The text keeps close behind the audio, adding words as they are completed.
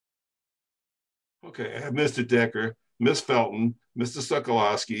Okay, I have Mr. Decker, Ms. Felton, Mr.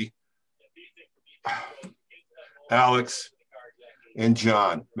 Sokolowski, Alex, and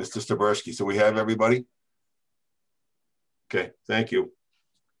John, Mr. Staberski. So we have everybody? Okay, thank you.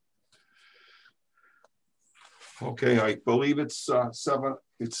 Okay, I believe it's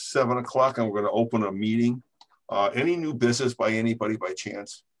 7 o'clock and we're going to open a meeting. Any new business by anybody by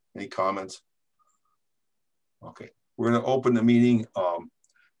chance? Any comments? Okay, we're going to open the meeting.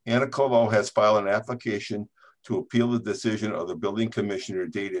 Anna Colo has filed an application to appeal the decision of the building commissioner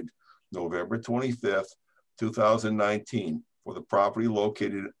dated November 25th, 2019 for the property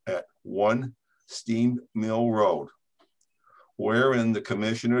located at 1 Steam Mill Road, wherein the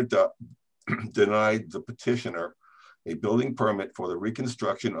commissioner denied the petitioner a building permit for the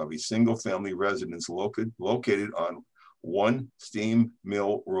reconstruction of a single-family residence located on 1 Steam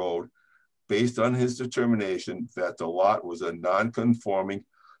Mill Road based on his determination that the lot was a non-conforming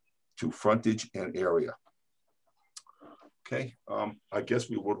to frontage and area. Okay, I guess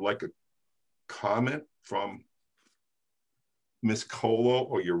we would like a comment from Ms. Colo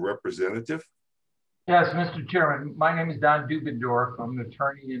or your representative. Yes, Mr. Chairman, my name is Don Dubendorf. I'm an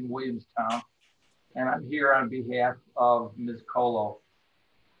attorney in Williamstown, and I'm here on behalf of Ms. Colo.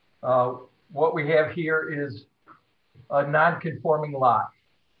 What we have here is a non-conforming lot,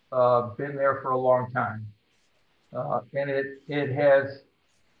 been there for a long time. And it has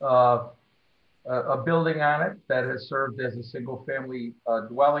a building on it that has served as a single family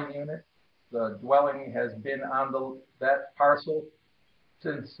dwelling unit. The dwelling has been on that parcel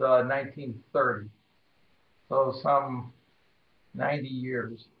since 1930. So some 90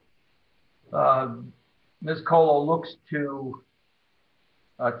 years. Ms. Colo looks to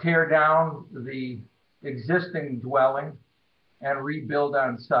tear down the existing dwelling and rebuild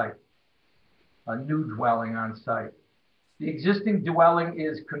on site, a new dwelling on site. The existing dwelling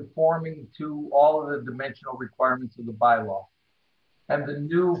is conforming to all of the dimensional requirements of the bylaw. And the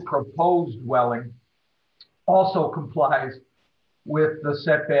new proposed dwelling also complies with the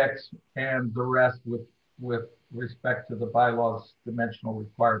setbacks and the rest with respect to the bylaw's dimensional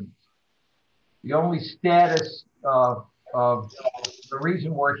requirements. The only status of the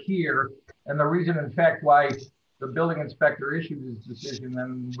reason we're here, and the reason, in fact, why the building inspector issued his decision,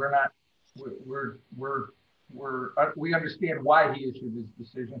 and we understand why he issued his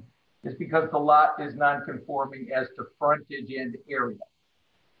decision, is because the lot is non-conforming as to frontage and area.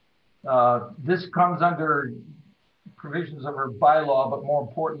 This comes under provisions of our bylaw, but more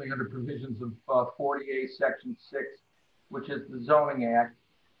importantly under provisions of 48 Section 6, which is the Zoning Act.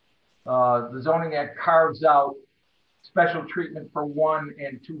 The Zoning Act carves out special treatment for 1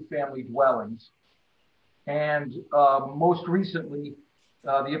 and 2 family dwellings. And most recently,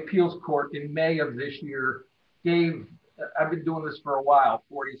 the appeals court in May of this year I've been doing this for a while,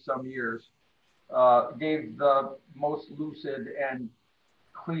 40 some years, gave the most lucid and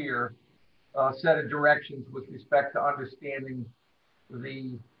clear set of directions with respect to understanding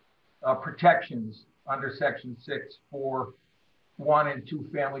the protections under Section 6 for 1 and 2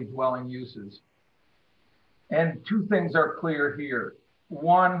 family dwelling uses. And 2 things are clear here.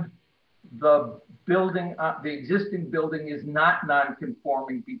 1, the existing building is not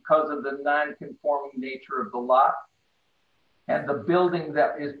non-conforming because of the non-conforming nature of the lot. And the building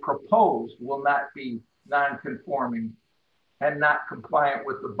that is proposed will not be non-conforming and not compliant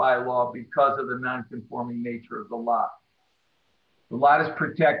with the bylaw because of the non-conforming nature of the lot. The lot is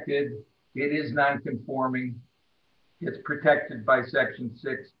protected. It is non-conforming. It's protected by Section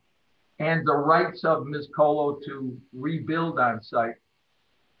 6. And the rights of Ms. Colo to rebuild on site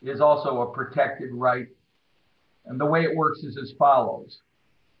is also a protected right. And the way it works is as follows.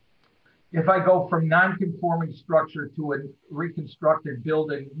 If I go from non-conforming structure to a reconstructed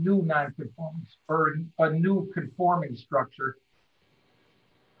building, new non-conforming, or a new conforming structure,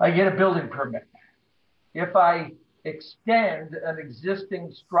 I get a building permit. If I extend an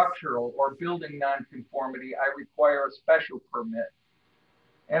existing structural or building non-conformity, I require a special permit.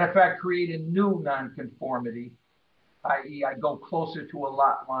 And if I create a new non-conformity, i.e. I go closer to a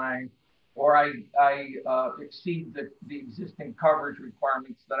lot line, or I exceed the existing coverage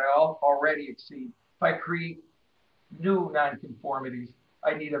requirements that I already exceed. If I create new nonconformities,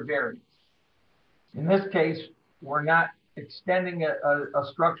 I need a variance. In this case, we're not extending a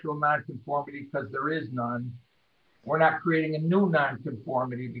structural nonconformity because there is none. We're not creating a new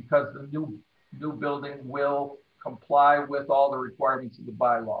nonconformity because the new building will comply with all the requirements of the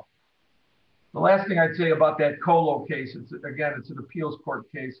bylaw. The last thing I'd say about that Colo case, it's an appeals court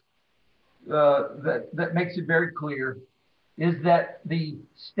case, that makes it very clear, is that the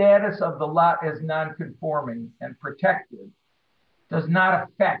status of the lot as non-conforming and protected does not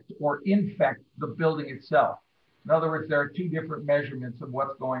affect or infect the building itself. In other words, there are two different measurements of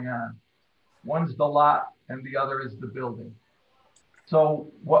what's going on. One's the lot and the other is the building. So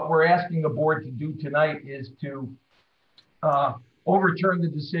what we're asking the board to do tonight is to overturn the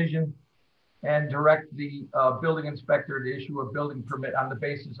decision and direct the building inspector to issue a building permit on the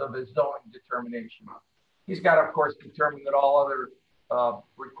basis of his zoning determination. He's got to, of course, determine that all other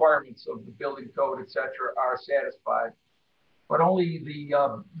requirements of the building code, et cetera, are satisfied. But only the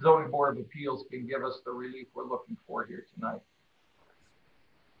zoning board of appeals can give us the relief we're looking for here tonight.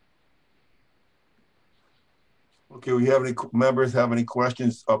 Okay, we have any members have any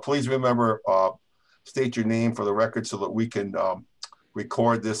questions? Please remember, state your name for the record so that we can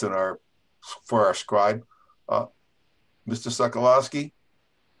record this in for our scribe. Mr. Sokolowski?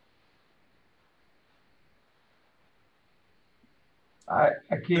 I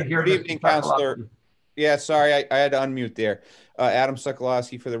can't hear. Good evening, Counselor. Yeah, sorry, I had to unmute there. Adam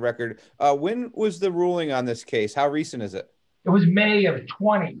Sokolowski for the record. When was the ruling on this case? How recent is it? It was May of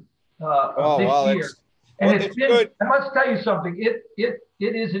 20 of this year. And it's been, good. I must tell you something, it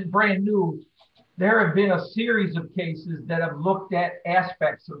isn't brand new. There have been a series of cases that have looked at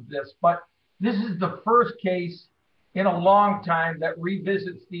aspects of this, but this is the first case in a long time that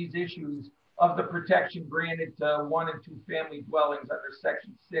revisits these issues of the protection granted to 1 and 2 family dwellings under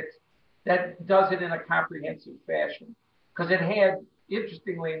Section 6, that does it in a comprehensive fashion. Because it had,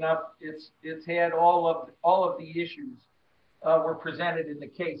 interestingly enough, it's had all of the issues were presented in the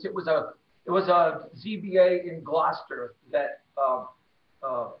case. It was a ZBA in Gloucester that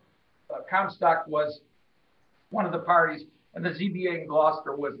Comstock was one of the parties, and the ZBA in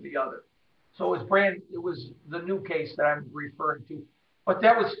Gloucester was the other. So it was the new case that I'm referring to. But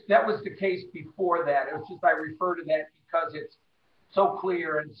that was the case before that. It was just I refer to that because it's so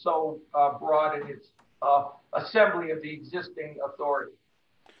clear and so broad in its assembly of the existing authority.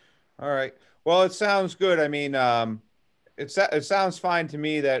 All right. Well, it sounds good. I mean, it sounds fine to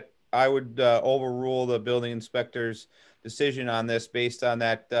me that I would overrule the building inspector's decision on this based on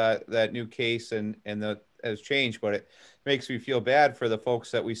that new case and the has changed. But it makes me feel bad for the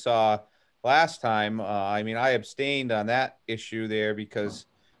folks that we saw last time. I mean, I abstained on that issue there because,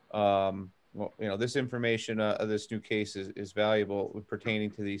 well, you know, this information of this new case is valuable pertaining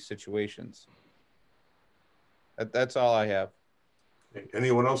to these situations. That's all I have.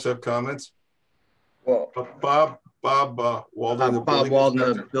 Anyone else have comments? Well, Bob Walden, Bob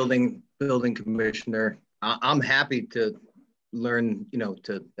Walden, the building commissioner. I'm happy to learn, you know,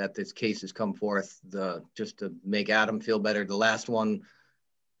 that this case has come forth just to make Adam feel better. The last one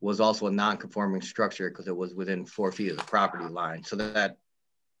was also a non-conforming structure because it was within 4 feet of the property line. So that,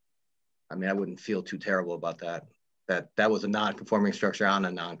 I mean, I wouldn't feel too terrible about that. That was a non-conforming structure on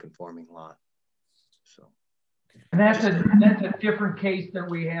a non-conforming lot. So. And that's a different case than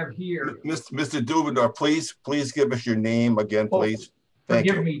we have here. Mr. Dubendorf, please give us your name again, please. Thank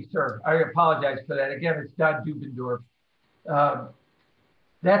you. Forgive me, sir. I apologize for that. Again, it's Don Dubendorf.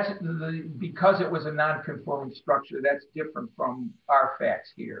 That's because it was a non-conforming structure, that's different from our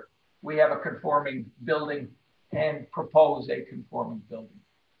facts here. We have a conforming building and propose a conforming building.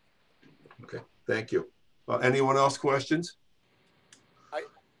 Okay, thank you. Anyone else questions?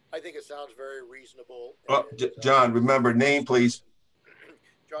 I think it sounds very reasonable. John, remember name, please.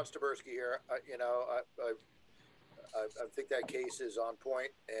 John Staberski here. You know, I think that case is on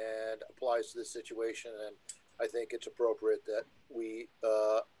point and applies to this situation, and I think it's appropriate that we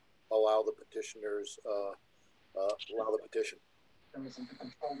allow the petitioners allow the petition.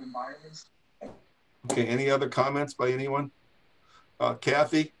 Okay. Any other comments by anyone?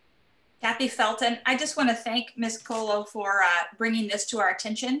 Kathy. Kathy Felton. I just want to thank Ms. Colo for bringing this to our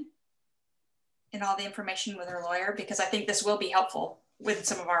attention and all the information with her lawyer, because I think this will be helpful with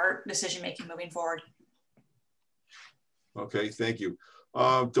some of our decision making moving forward. Okay, thank you.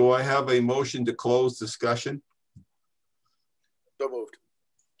 Do I have a motion to close discussion? So moved.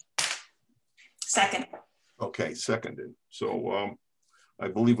 Second. Okay, seconded. So I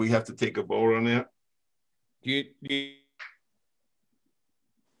believe we have to take a vote on that.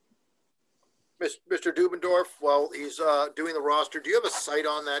 Mr. Dubendorf, while he's doing the roster, do you have a site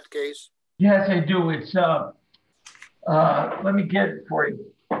on that case? Yes, I do. It's let me get it for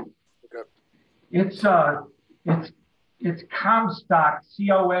you. Okay. It's Comstock,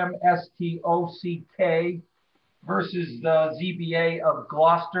 COMSTOCK versus the ZBA of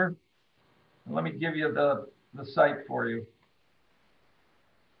Gloucester. Let me give you the site for you.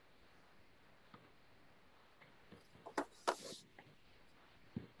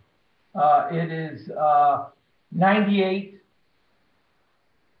 It is 98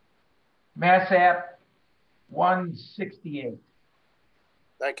 Mass App 168.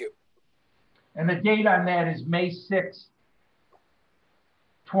 Thank you. And the date on that is May 6th,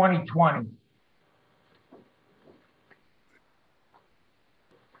 2020.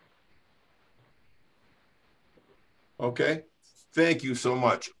 Okay, thank you so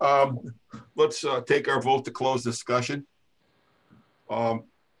much. Let's take our vote to close discussion.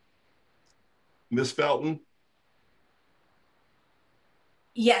 Ms. Felton?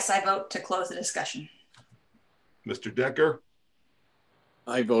 Yes, I vote to close the discussion. Mr. Decker?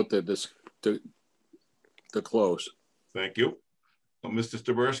 I vote to close. Thank you. Mr.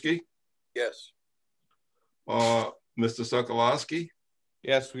 Staberski? Yes. Mr. Sokolowski?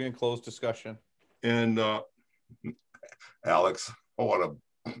 Yes, we can close discussion. And Alex.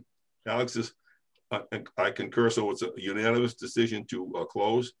 Alex is, I concur, so it's a unanimous decision to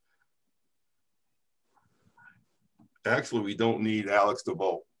close. Actually, we don't need Alex to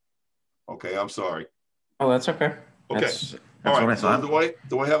vote. Okay, I'm sorry. Oh, that's okay. Okay. That's all right. what I thought. So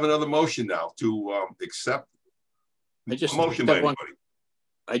do I have another motion now to accept? I just motion by anybody.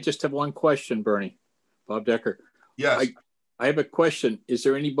 I just have one question, Bernie. Bob Decker. Yes. I have a question. Is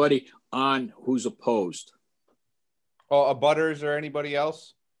there anybody on who's opposed? Oh, abutters or anybody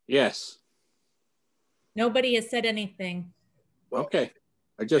else? Yes. Nobody has said anything. Okay.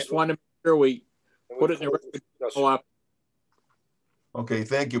 I just want to make sure we put it in the record. Okay,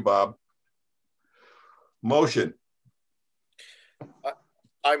 thank you, Bob. Motion.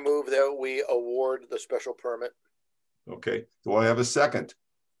 I move that we award the special permit. Okay, do I have a second?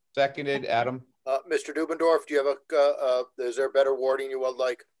 Seconded, Adam. Mr. Dubendorf, do you have a, is there a better wording you would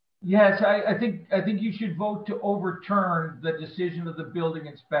like? Yes, I think you should vote to overturn the decision of the building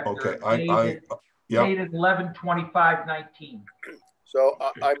inspector. Okay, dated 11/25/19. So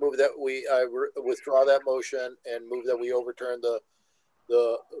I move that I withdraw that motion and move that we overturn the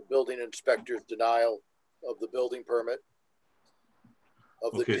building inspector's denial of the building permit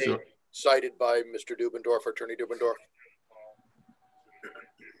of the date cited by Mr. Dubendorf, Attorney Dubendorf.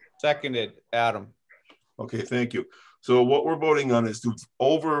 Seconded, Adam. Okay, thank you. So what we're voting on is to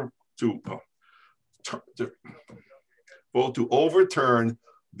vote to overturn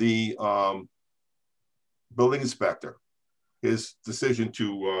the building inspector, his decision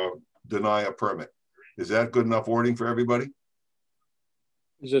to deny a permit. Is that good enough wording for everybody?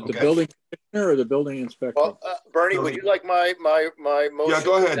 Is it the building commissioner or the building inspector? Well, Bernie, would you like my motion? Yeah,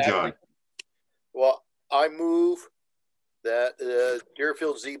 go ahead, John. Well, I move that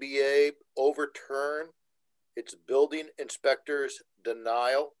Deerfield ZBA overturn its building inspector's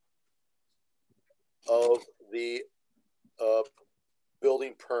denial of the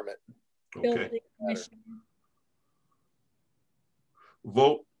building permit. Okay.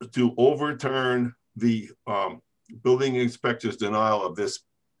 Vote to overturn the building inspector's denial of this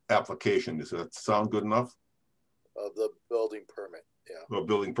application. Does that sound good enough? Of the building permit, yeah. Well,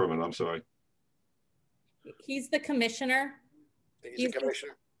 building permit, I'm sorry. He's the commissioner. He's the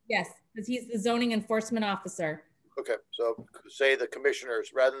commissioner? Yes, because he's the zoning enforcement officer. Okay, so say the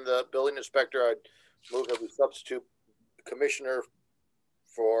commissioners, rather than the building inspector, I'd move that we substitute commissioner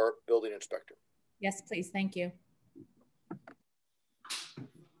for building inspector. Yes, please, thank you.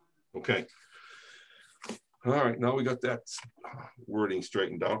 Okay. All right, now we got that wording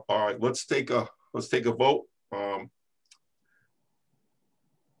straightened out. All right, let's take a vote.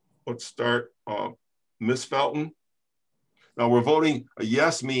 Let's start. Ms. Felton. Now we're voting. A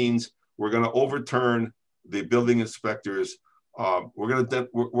yes means we're going to overturn the building inspector's. We're going to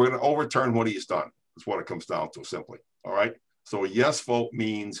overturn what he's done. That's what it comes down to, simply. All right. So a yes vote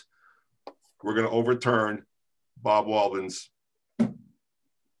means we're going to overturn Bob Walden's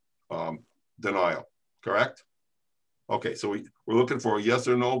denial. Correct? Okay, so we're looking for a yes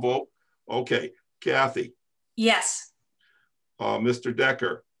or no vote. Okay, Kathy. Yes. Mr.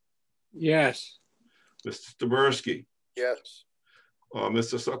 Decker. Yes. Mr. Staberski. Yes.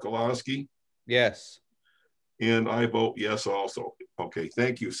 Mr. Sokolowski. Yes. And I vote yes also. Okay,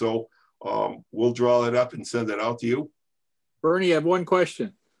 thank you. So we'll draw it up and send it out to you. Bernie, I have one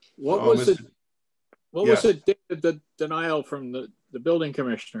question. What was it? What was it the denial from the building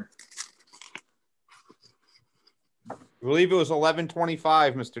commissioner? I believe it was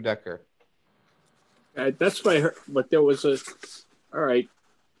 11/25, Mr. Decker. That's what I heard, but there was a, all right.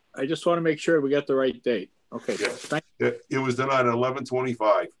 I just want to make sure we got the right date. Okay. Yes. Thank you. It was denied at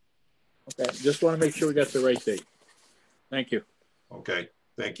 11/25. Okay, just want to make sure we got the right date. Thank you. Okay,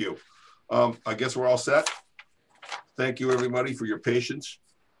 thank you. I guess we're all set. Thank you, everybody, for your patience.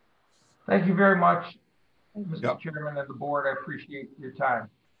 Thank you very much, Mr. Chairman of the board. I appreciate your time.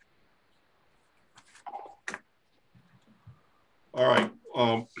 All right.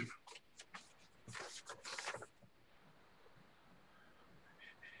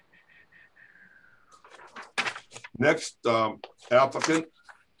 Next applicant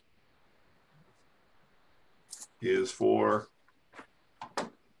is for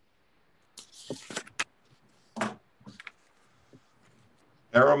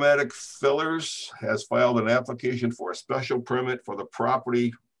Aromatic Fillers, has filed an application for a special permit for the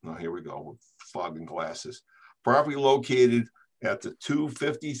property. Oh, here we go, with fogging glasses. Property located at the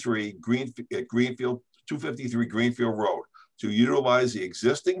 253 Greenfield 253 Greenfield Road to utilize the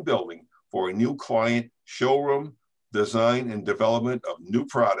existing building for a new client showroom, design and development of new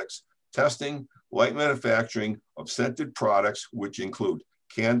products, testing, light manufacturing of scented products, which include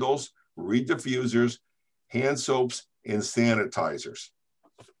candles, reed diffusers, hand soaps, and sanitizers.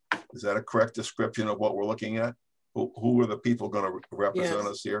 Is that a correct description of what we're looking at? Who are the people going to represent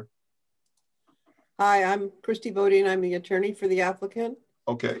us here? Hi, I'm Christy Bodine. I'm the attorney for the applicant.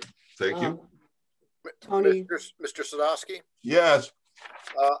 Okay, thank you. Tony. Mr. Sadowski? Yes.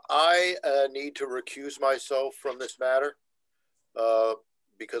 I need to recuse myself from this matter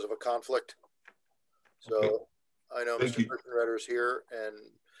because of a conflict. So okay. I know Mr. Redder is here, and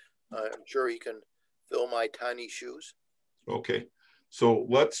I'm sure he can fill my tiny shoes. Okay, so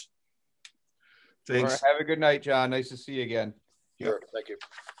let's. Thanks. All right, have a good night, John. Nice to see you again. Sure, yep. Thank you.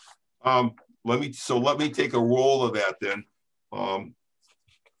 Let me take a roll of that then,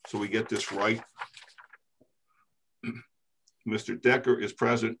 so we get this right. Mr. Decker is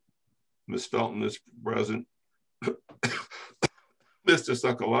present. Ms. Felton is present. Mr.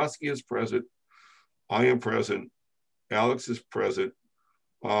 Sokolowski is present. I am present. Alex is present.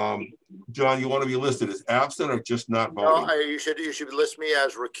 John, you want to be listed as absent or just not voting? No, you should list me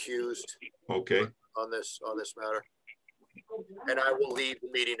as recused. Okay. On this matter, and I will leave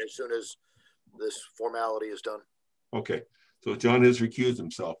the meeting as soon as this formality is done. Okay. So John has recused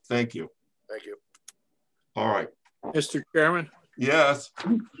himself. Thank you. Thank you. All right. Mr. Chairman? Yes.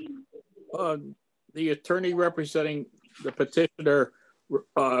 The attorney representing the petitioner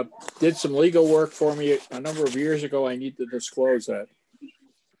did some legal work for me a number of years ago. I need to disclose that.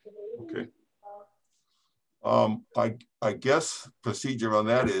 Okay. I guess procedure on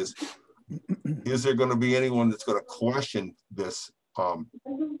that is there going to be anyone that's going to question this,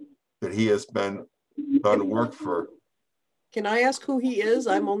 that he has done work for? Can I ask who he is?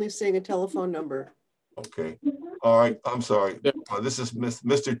 I'm only seeing a telephone number. Okay. All right. I'm sorry. This is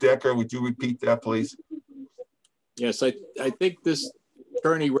Mr. Decker. Would you repeat that, please? Yes, I think this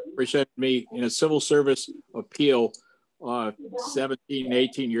attorney represented me in a civil service appeal 17,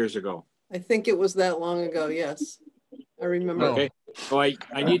 18 years ago. I think it was that long ago. Yes, I remember. Okay. So I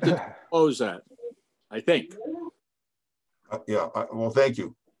need to close that, I think. Yeah. Well, thank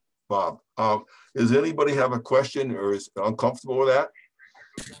you, Bob. Does anybody have a question or is uncomfortable with that?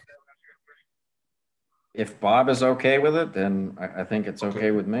 If Bob is okay with it, then I think it's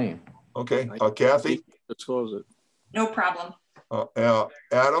okay with me. Okay. Kathy? Disclose it. No problem.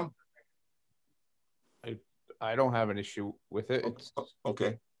 Adam? I don't have an issue with it.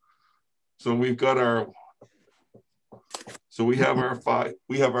 Okay. So we've got we have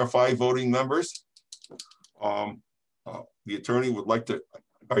our five voting members. The attorney would like to,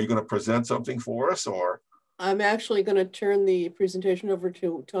 are you going to present something for us or? I'm actually going to turn the presentation over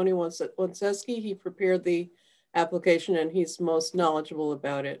to Tony Wonseski. He prepared the application and he's most knowledgeable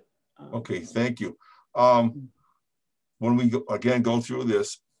about it. Okay, thank you. When we again go through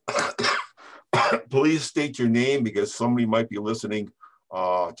this, please state your name because somebody might be listening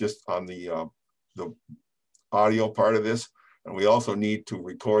just on the audio part of this. And we also need to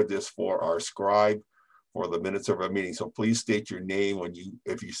record this for our scribe for the minutes of our meeting. So please state your name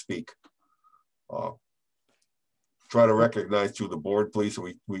if you speak. Try to recognize through the board, please, so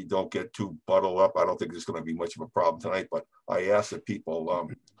we don't get too bottled up. I don't think there's going to be much of a problem tonight, but I ask that people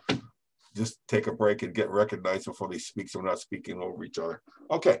just take a break and get recognized before they speak so we're not speaking over each other.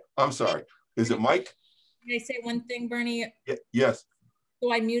 Okay, I'm sorry. Is it Mike? Can I say one thing, Bernie? Yes.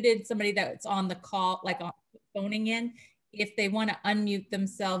 So I muted somebody that's on the call, like phoning in. If they want to unmute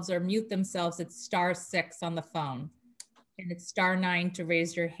themselves or mute themselves, it's *6 on the phone. And it's *9 to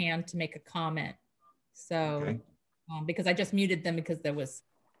raise your hand to make a comment. So, okay. Because I just muted them because there was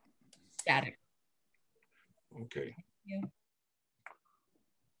static. Okay. Yeah.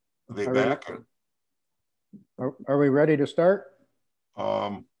 Are they back? Are we ready to start?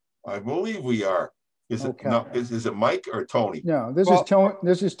 I believe we are. Is it no? Is it Mike or Tony? No, this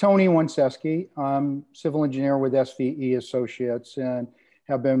is Tony Wonseski. I'm civil engineer with SVE Associates and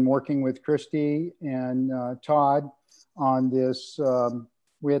have been working with Christy and Todd on this.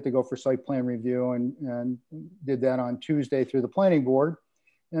 We had to go for site plan review and did that on Tuesday through the planning board.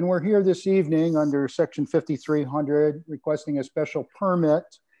 And we're here this evening under section 5300 requesting a special permit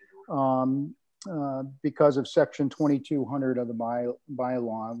because of section 2200 of the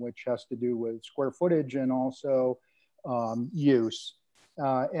bylaw, which has to do with square footage and also use.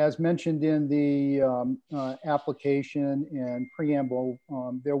 As mentioned in the application and preamble,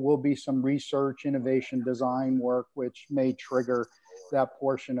 there will be some research, innovation, design work, which may trigger that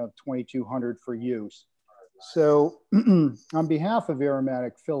portion of 2200 for use. So on behalf of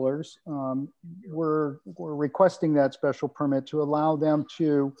Aromatic Fillers, we're requesting that special permit to allow them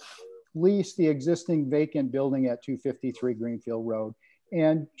to lease the existing vacant building at 253 Greenfield Road.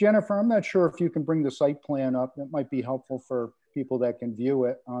 And Jennifer, I'm not sure if you can bring the site plan up. That might be helpful for people that can view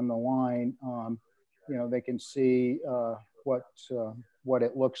it on the line. You know, they can see what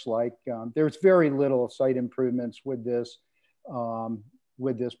it looks like. There's very little site improvements with this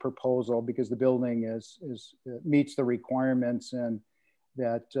proposal because the building meets the requirements and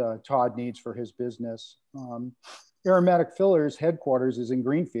that Todd needs for his business. Aromatic Fillers headquarters is in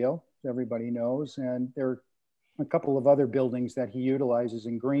Greenfield, everybody knows, and there are a couple of other buildings that he utilizes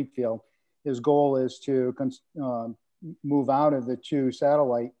in Greenfield. His goal is to move out of the 2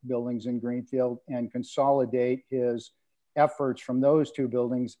 satellite buildings in Greenfield and consolidate his efforts from those 2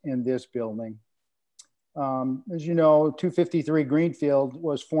 buildings in this building. As you know, 253 Greenfield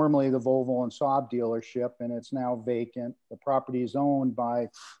was formerly the Volvo and Saab dealership, and it's now vacant. The property is owned by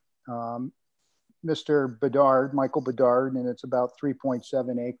Mr. Bedard, Michael Bedard, and it's about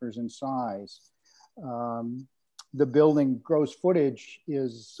 3.7 acres in size. The building gross footage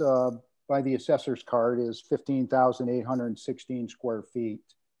is, by the assessor's card, is 15,816 square feet.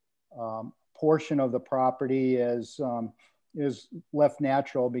 Portion of the property is left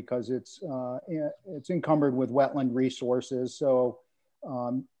natural because it's encumbered with wetland resources. So,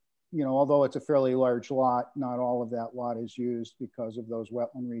 you know, although it's a fairly large lot, not all of that lot is used because of those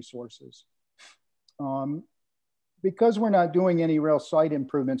wetland resources. Because we're not doing any real site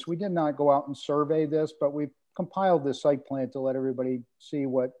improvements, we did not go out and survey this, but we've compiled this site plan to let everybody see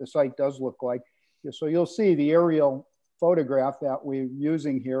what the site does look like. So you'll see the aerial photograph that we're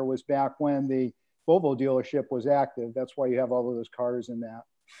using here was back when the Volvo dealership was active. That's why you have all of those cars in that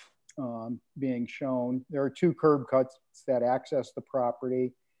being shown. There are 2 curb cuts that access the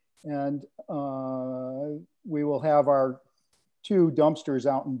property. And we will have our 2 dumpsters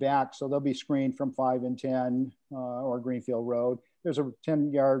out and back. So they'll be screened from 5 and 10 or Greenfield Road. There's a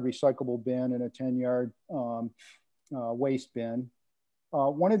 10-yard recyclable bin and a 10-yard waste bin.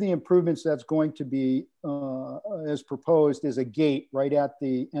 One of the improvements that's going to be as proposed is a gate right at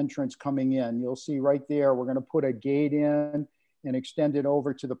the entrance coming in. You'll see right there, we're going to put a gate in and extend it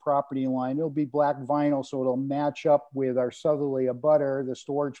over to the property line. It'll be black vinyl, so it'll match up with our southerly abutter, the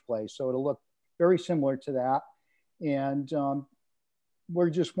storage place. So it'll look very similar to that. And we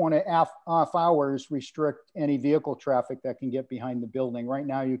just want to off hours restrict any vehicle traffic that can get behind the building. Right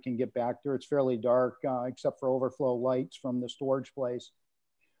now you can get back there. It's fairly dark except for overflow lights from the storage place.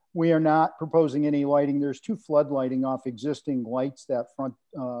 We are not proposing any lighting. There's 2 flood lighting off existing lights that front,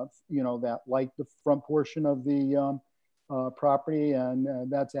 you know, that light the front portion of the property,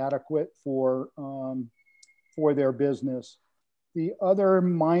 and that's adequate for their business. The other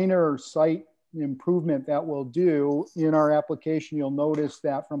minor site improvement that we'll do in our application, you'll notice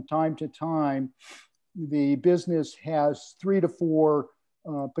that from time to time, the business has 3 to 4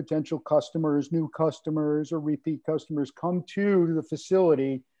 potential customers, new customers or repeat customers come to the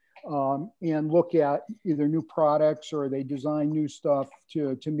facility and look at either new products or they design new stuff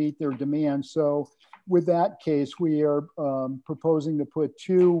to meet their demands. So with that case, we are proposing to put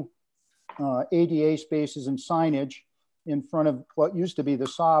 2 ADA spaces and signage in front of what used to be the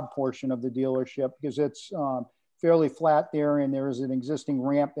Saab portion of the dealership, because it's fairly flat there and there is an existing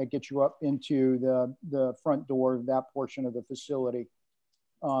ramp that gets you up into the front door of that portion of the facility.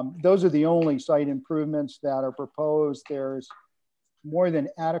 Those are the only site improvements that are proposed. There's more than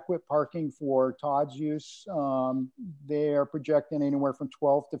adequate parking for Todd's use. They are projecting anywhere from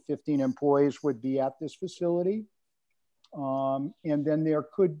 12 to 15 employees would be at this facility. And then there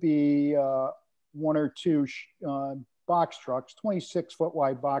could be 1 or 2 box trucks, 26-foot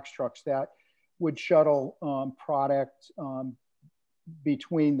wide box trucks that would shuttle product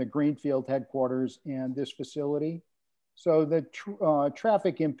between the Greenfield headquarters and this facility. So the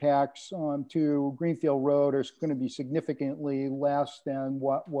traffic impacts to Greenfield Road are going to be significantly less than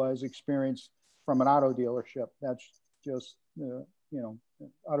what was experienced from an auto dealership. That's just, you know,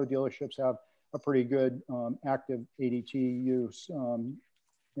 auto dealerships have a pretty good active ADT use. And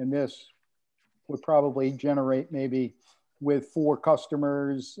this would probably generate maybe with 4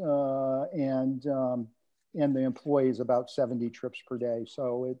 customers and the employees about 70 trips per day.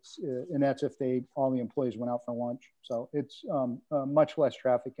 So it's, and that's if all the employees went out for lunch. So it's much less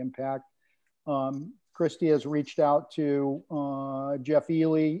traffic impact. Christie has reached out to Jay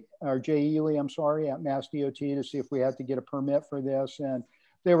Ely, I'm sorry, at Mass DOT to see if we had to get a permit for this. And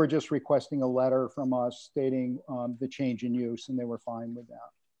they were just requesting a letter from us stating the change in use, and they were fine with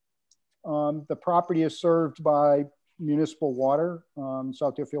that. The property is served by municipal water.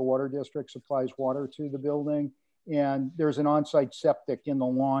 South Deerfield Water District supplies water to the building. And there's an on-site septic in the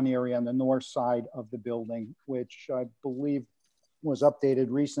lawn area on the north side of the building, which I believe was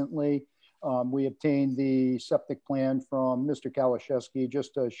updated recently. We obtained the septic plan from Mr. Kalashewski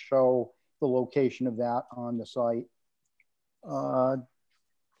just to show the location of that on the site.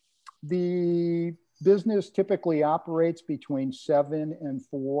 The business typically operates between 7 and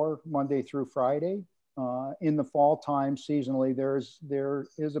 4, Monday through Friday. In the fall time, seasonally, there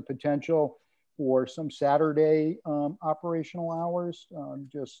is a potential for some Saturday operational hours,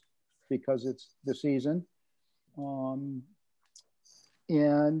 just because it's the season.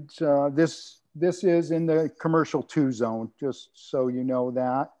 This is in the commercial 2 zone, just so you know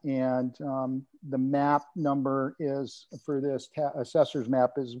that. And the map number is for this assessor's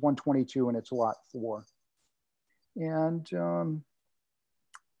map is 122, and it's lot 4. And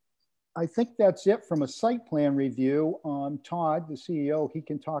I think that's it from a site plan review. Todd, the CEO, he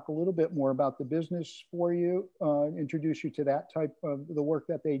can talk a little bit more about the business for you, introduce you to that type of the work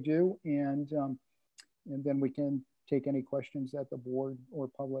that they do, and then we can take any questions that the board or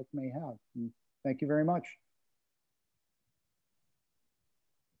public may have. And thank you very much.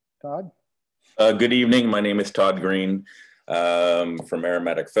 Todd? Good evening. My name is Todd Green from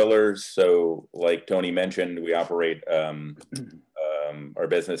Aromatic Fillers. So like Tony mentioned, we operate our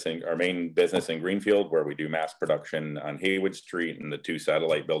main business in Greenfield, where we do mass production on Haywood Street and the 2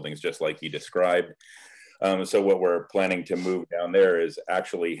 satellite buildings, just like he described. So what we're planning to move down there is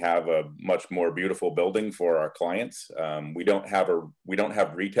actually have a much more beautiful building for our clients. We don't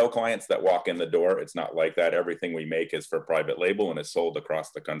have retail clients that walk in the door. It's not like that. Everything we make is for private label and is sold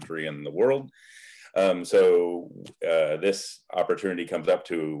across the country and the world. This opportunity comes up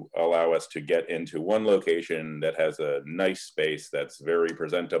to allow us to get into one location that has a nice space that's very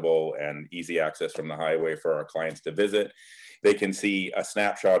presentable and easy access from the highway for our clients to visit. They can see a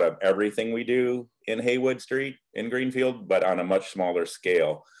snapshot of everything we do in Haywood Street in Greenfield, but on a much smaller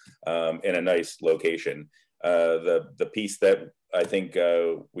scale in a nice location. The piece that I think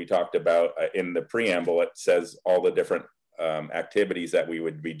we talked about in the preamble, it says all the different activities that we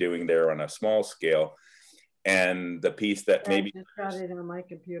would be doing there on a small scale. And the piece that maybe— I just got it on my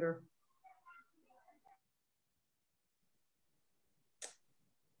computer.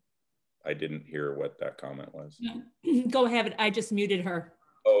 I didn't hear what that comment was. Go ahead. I just muted her.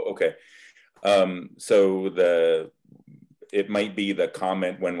 Oh, okay. So it might be the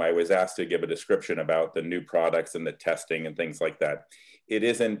comment when I was asked to give a description about the new products and the testing and things like that. It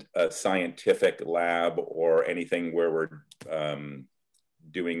isn't a scientific lab or anything where we're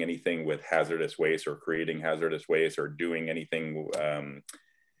doing anything with hazardous waste or creating hazardous waste or doing anything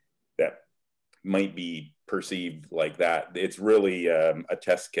that might be perceived like that. It's really a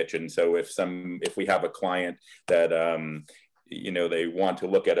test kitchen. So if we have a client that they want to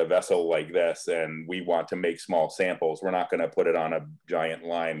look at a vessel like this and we want to make small samples, we're not going to put it on a giant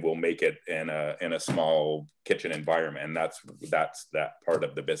line. We'll make it in a small kitchen environment, and that's that part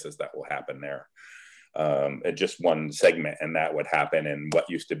of the business that will happen there. Just one segment, and that would happen in what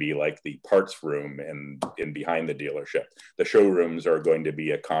used to be like the parts room in behind the dealership. The showrooms are going to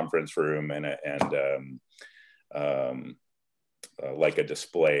be a conference room and like a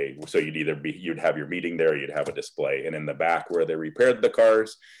display. So you'd have your meeting there, you'd have a display, and in the back where they repaired the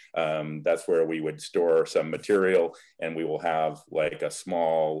cars, that's where we would store some material, and we will have like a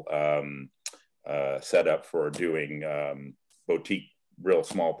small setup for doing boutique, real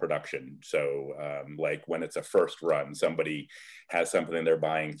small production. So like when it's a first run, somebody has something, they're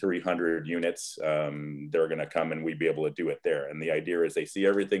buying 300 units, they're going to come and we'd be able to do it there. And the idea is they see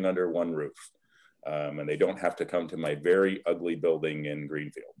everything under one roof. And they don't have to come to my very ugly building in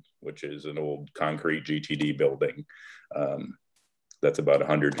Greenfield, which is an old concrete GTD building that's about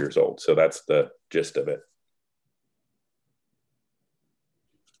 100 years old. So that's the gist of it.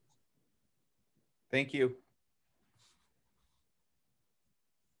 Thank you.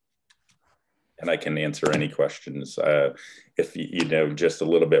 And I can answer any questions. If you know just a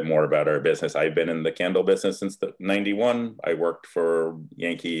little bit more about our business, I've been in the candle business since '91. I worked for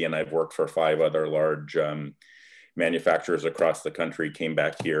Yankee, and I've worked for 5 other large manufacturers across the country, came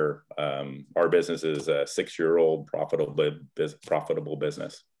back here. Our business is a 6-year-old profitable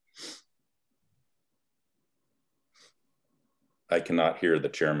business. I cannot hear the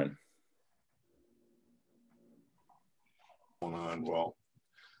chairman. Well,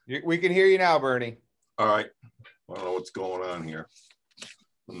 We can hear you now, Bernie. All right. I don't know what's going on here.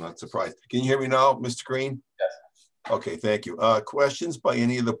 I'm not surprised. Can you hear me now, Mr. Green? Yes. Okay, thank you. Questions by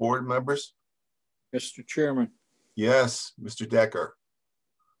any of the board members? Mr. Chairman. Yes, Mr. Decker.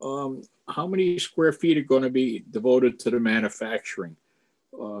 How many square feet are going to be devoted to the manufacturing?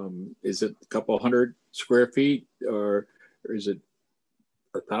 Is it a couple hundred square feet, or is it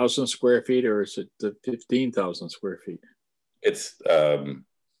 1,000 square feet, or is it 15,000 square feet? It's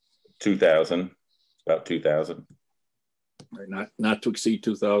 2,000, about 2,000. Right, not to exceed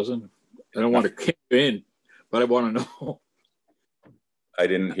 2,000. I don't want to kick in, but I want to know. I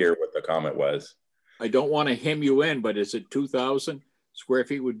didn't hear what the comment was. I don't want to hem you in, but is it 2,000 square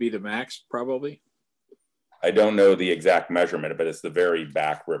feet would be the max, probably? I don't know the exact measurement, but it's the very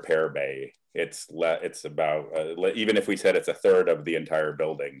back repair bay. It's about, even if we said it's a third of the entire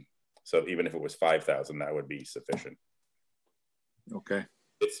building. So even if it was 5,000, that would be sufficient. Okay.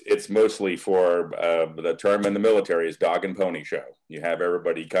 It's mostly for the term in the military is dog and pony show. You have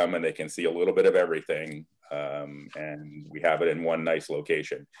everybody come and they can see a little bit of everything. And we have it in one nice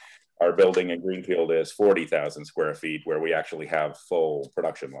location. Our building in Greenfield is 40,000 square feet where we actually have full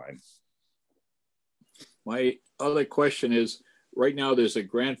production line. My other question is, right now there's a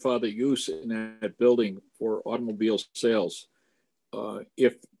grandfather use in that building for automobile sales.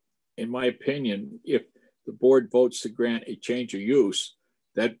 If, in my opinion, if the board votes to grant a change of use,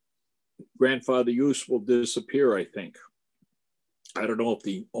 that grandfather use will disappear, I think. I don't know if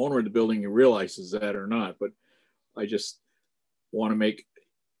the owner of the building realizes that or not, but I just want to make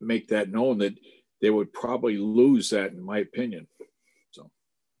that known that they would probably lose that, in my opinion. So,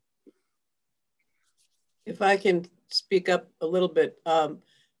 if I can speak up a little bit,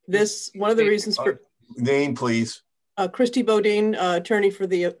 one of the reasons for name, please. Christy Bodine, attorney for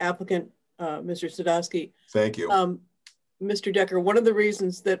the applicant, Mr. Sadowski. Thank you. Mr. Decker, one of the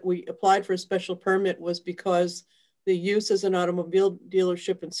reasons that we applied for a special permit was because the use as an automobile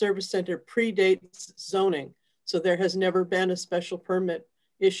dealership and service center predates zoning. So there has never been a special permit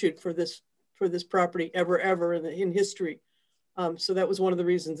issued for this property ever in history. So that was one of the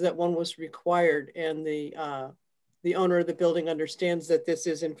reasons that one was required, and the owner of the building understands that this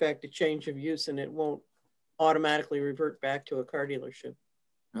is in fact a change of use and it won't automatically revert back to a car dealership.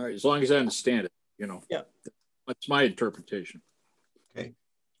 all right, as long as I understand it, you know. Yeah. That's my interpretation. Okay.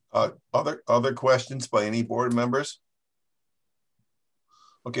 Other questions by any board members?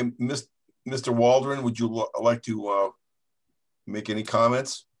 Okay, Mr. Waldron, would you like to make any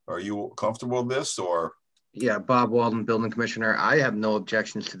comments? Are you comfortable with this, or? Yeah, Bob Walden, building commissioner. I have no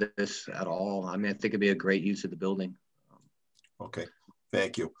objections to this at all. I mean, I think it'd be a great use of the building. Okay,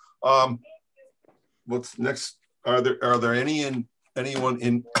 thank you. What's next? Are there anyone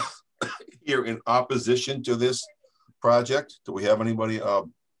in here in opposition to this project? Do we have anybody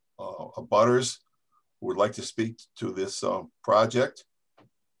abutters who would like to speak to this project?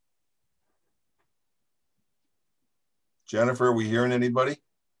 Jennifer, are we hearing anybody?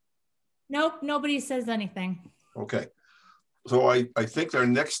 Nope, nobody says anything. Okay, so I think our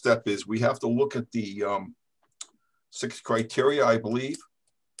next step is we have to look at the 6 criteria, I believe,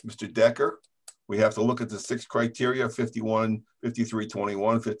 Mr. Decker. We have to look at the 6 criteria: 51, 53,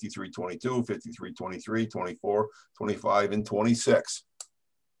 21, 53, 22, 53, 23, 24, 25, and 26.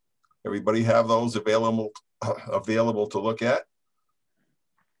 Everybody have those available to look at?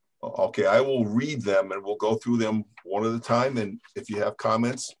 Okay, I will read them and we'll go through them one at a time. And if you have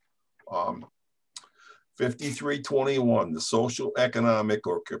comments, 5321, the social, economic,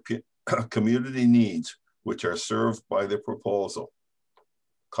 or community needs which are served by the proposal.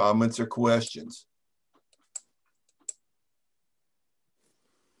 Comments or questions?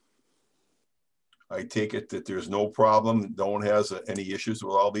 I take it that there's no problem. No one has any issues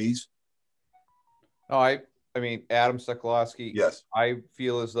with all these? No, I mean, Adam Sokolowski. Yes. I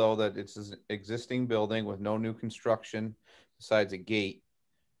feel as though that it's an existing building with no new construction besides a gate.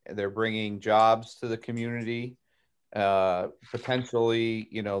 And they're bringing jobs to the community. Potentially,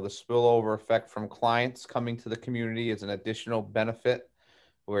 you know, the spillover effect from clients coming to the community is an additional benefit,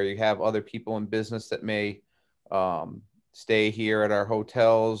 where you have other people in business that may stay here at our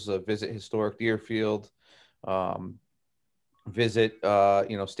hotels, visit historic Deerfield, visit,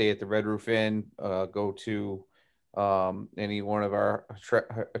 you know, stay at the Red Roof Inn, go to any one of our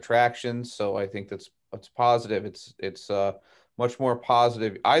attractions. So I think that's positive. It's much more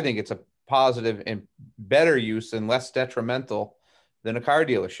positive. I think it's a positive and better use and less detrimental than a car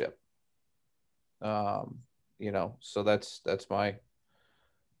dealership. You know, so that's my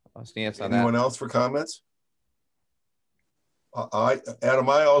stance on that. Anyone else for comments? Adam,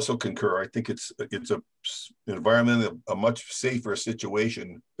 I also concur. I think it's a environmentally a much safer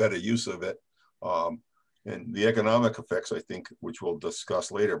situation, better use of it. And the economic effects, I think, which we'll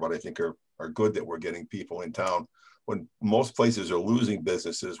discuss later, but I think are good that we're getting people in town. When most places are losing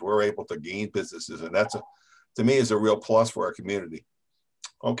businesses, we're able to gain businesses. And that's, to me, is a real plus for our community.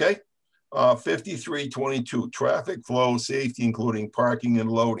 Okay. 5322, traffic flow safety, including parking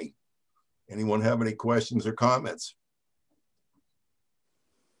and loading. Anyone have any questions or comments?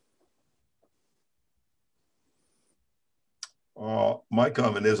 My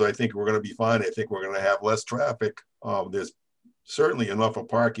comment is I think we're going to be fine. I think we're going to have less traffic. There's certainly enough of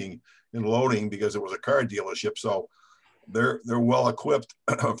parking and loading because it was a car dealership. So they're well equipped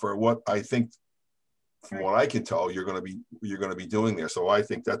for what I think, from what I can tell, you're going to be doing there. So I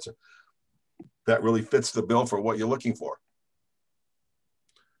think that really fits the bill for what you're looking for.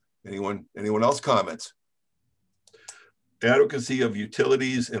 Anyone else comments? Adequacy of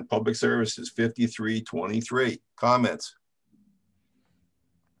utilities and public services, 5323. Comments?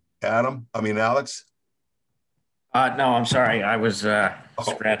 Alex? No, I'm sorry. I was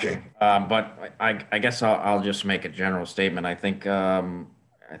scratching. Okay. But I guess I'll just make a general statement. I think the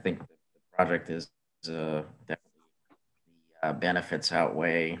project is definitely the benefits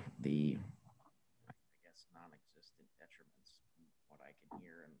outweigh the, I guess, non-existent detriments from what I can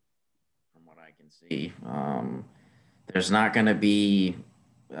hear and from what I can see. There's not going to be,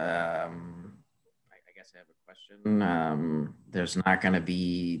 I guess I have a question. There's not going to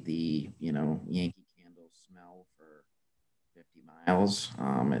be the, Yankee Candle smell for 50 miles.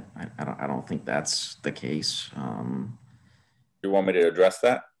 I don't think that's the case. You want me to address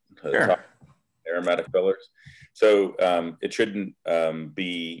that? Sure. Aromatic fillers. So it shouldn't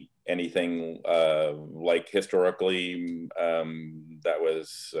be anything like historically that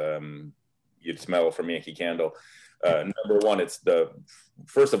was you'd smell from Yankee Candle. Number one, it's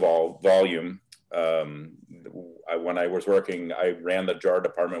first of all, volume. When I was working, I ran the jar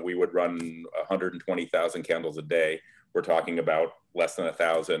department. We would run 120,000 candles a day. We're talking about less than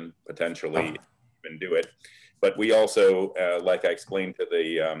 1,000 potentially, and do it. But we also, like I explained to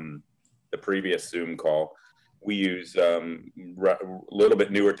the previous Zoom call, we use a little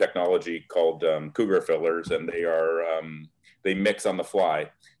bit newer technology called Cougar fillers, and they mix on the fly.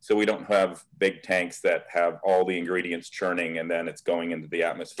 So we don't have big tanks that have all the ingredients churning and then it's going into the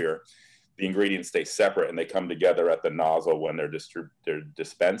atmosphere. The ingredients stay separate and they come together at the nozzle when they're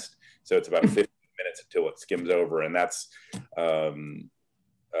dispensed. So it's about 15 minutes until it skims over, and that's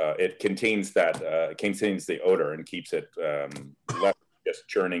it contains the odor and keeps it less just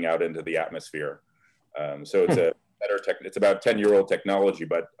churning out into the atmosphere. So it's a better it's about 10-year-old technology,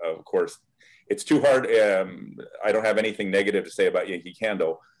 but of course it's too hard. I don't have anything negative to say about Yankee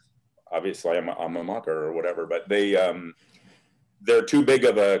Candle. Obviously, I'm a mater or whatever, but they're too big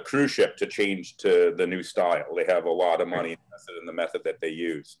of a cruise ship to change to the new style. They have a lot of money invested in the method that they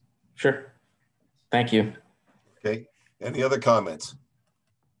use. Sure. Thank you. Okay. Any other comments?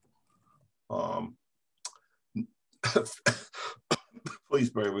 Please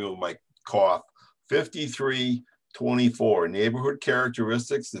bear with my cough. 5324, neighborhood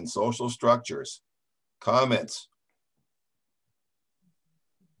characteristics and social structures. Comments?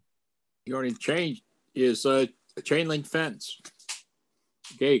 The only change is a chain link fence,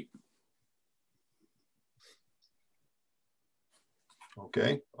 gate.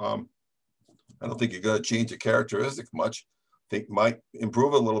 Okay. I don't think you're going to change the characteristics much. I think might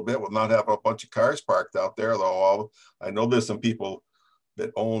improve a little bit with not having a bunch of cars parked out there, though. I know there's some people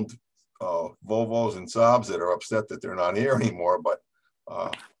that owned Volvos and Saabs that are upset that they're not here anymore, but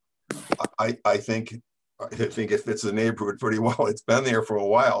I think it fits the neighborhood pretty well. It's been there for a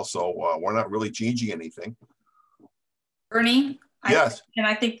while, so we're not really changing anything. Bernie? Yes.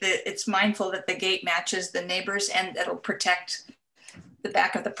 I think that it's mindful that the gate matches the neighbors and it'll protect the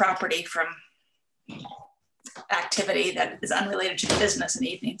back of the property from activity that is unrelated to the business in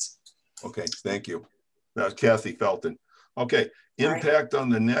the evenings. Okay, thank you. That's Kathy Felton. Okay, impact on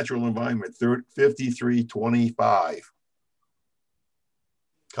the natural environment, 5325.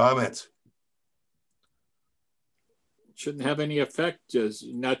 Comments? Shouldn't have any effect, as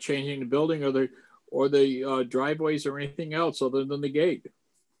not changing the building or the driveways or anything else other than the gate.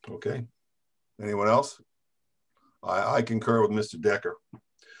 Okay. Anyone else? I concur with Mr. Decker.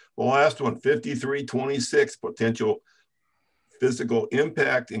 The last one, 5326, potential physical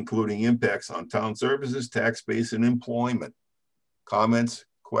impact, including impacts on town services, tax base, and employment. Comments,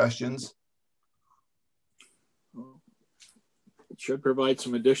 questions? It should provide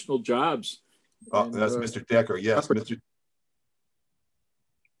some additional jobs. And, that's Mr. Decker, yes. Mr.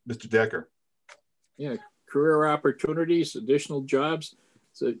 Decker. Yeah, career opportunities, additional jobs.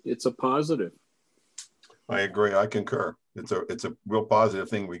 It's a positive. I agree. I concur. It's a real positive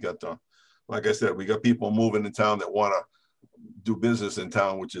thing we got done. Like I said, we got people moving in town that want to do business in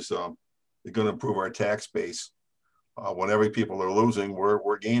town, which is going to improve our tax base. Whenever people are losing,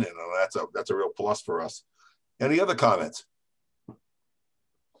 we're gaining, and that's a real plus for us. Any other comments?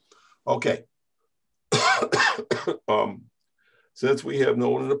 Okay. Since we have no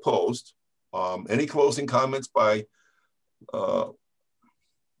one opposed, any closing comments by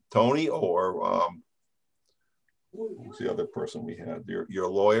Tony or who's the other person we had? Your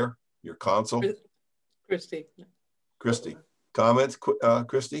lawyer, your counsel? Christy. Christy. Comments,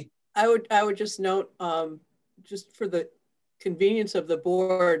 Christy? I would just note, just for the convenience of the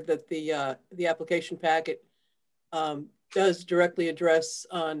board, that the application packet does directly address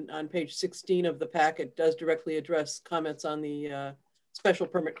on page 16 of the packet, does directly address comments on the special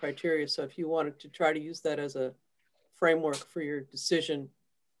permit criteria. So if you wanted to try to use that as a framework for your decision,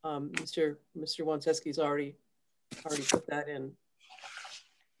 Mr. Wonseski's already put that in.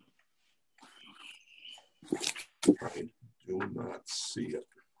 I do not see it.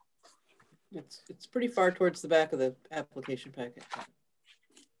 It's pretty far towards the back of the application packet.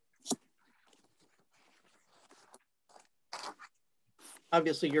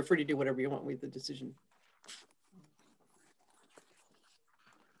 Obviously, you're free to do whatever you want with the decision.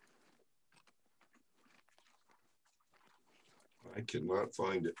 I cannot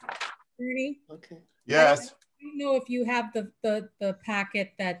find it. Ernie? Okay. Yes. I don't know if you have the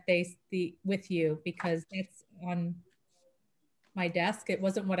packet that with you, because that's on my desk. It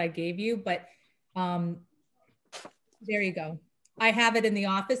wasn't what I gave you, but there you go. I have it in the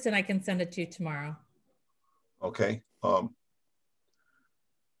office and I can send it to you tomorrow. Okay.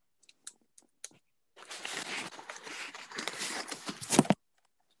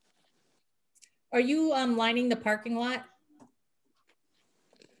 Are you lining the parking lot?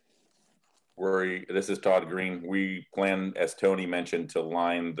 This is Todd Green. We plan, as Tony mentioned, to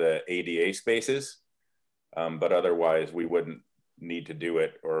line the ADA spaces, but otherwise we wouldn't need to do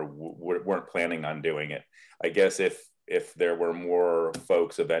it, or weren't planning on doing it. I guess if there were more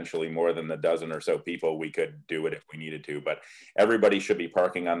folks, eventually more than a dozen or so people, we could do it if we needed to, but everybody should be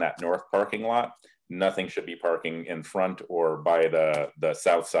parking on that north parking lot. Nothing should be parking in front or by the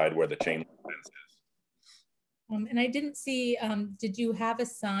south side where the chain link fence is. And I didn't see, did you have a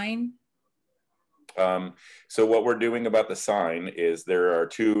sign? So what we're doing about the sign is there are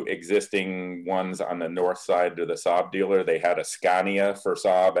two existing ones on the north side of the Saab dealer. They had a Scania for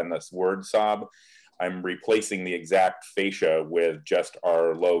Saab and this word Saab. I'm replacing the exact fascia with just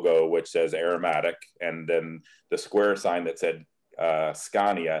our logo, which says Aromatic, and then the square sign that said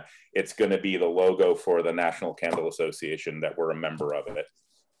Scania. It's going to be the logo for the National Candle Association, that we're a member of it.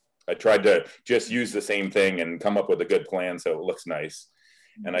 I tried to just use the same thing and come up with a good plan so it looks nice.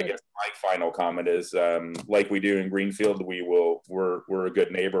 And I guess my final comment is, like we do in Greenfield, we're a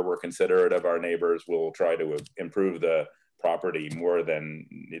good neighbor. We're considerate of our neighbors. We'll try to improve the property more than,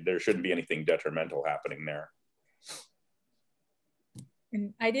 there shouldn't be anything detrimental happening there.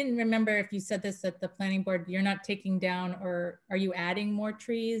 And I didn't remember if you said this at the planning board, you're not taking down, or are you adding more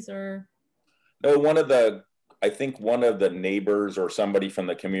trees, or? No, I think one of the neighbors or somebody from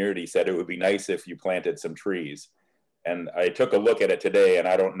the community said it would be nice if you planted some trees. And I took a look at it today, and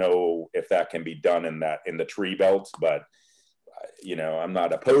I don't know if that can be done in the tree belts, but you know, I'm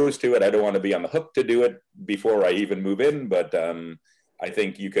not opposed to it. I don't want to be on the hook to do it before I even move in, but I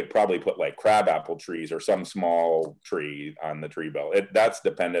think you could probably put like crabapple trees or some small tree on the tree belt. That's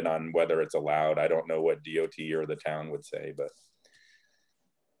dependent on whether it's allowed. I don't know what DOT or the town would say, but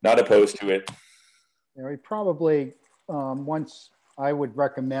not opposed to it. You know, he probably, once, I would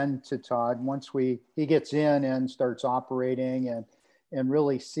recommend to Todd, once he gets in and starts operating and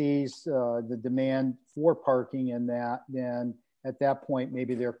really sees the demand for parking in that, then at that point,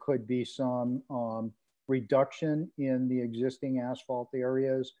 maybe there could be some reduction in the existing asphalt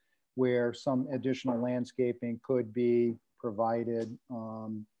areas where some additional landscaping could be provided.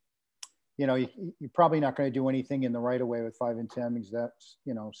 You know, you're probably not going to do anything in the right of way with 5 and 10 because that's,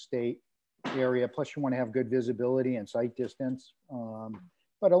 you know, state area. Plus you want to have good visibility and sight distance.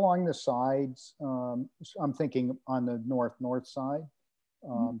 But along the sides, I'm thinking on the north side,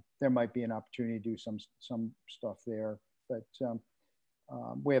 there might be an opportunity to do some stuff there. But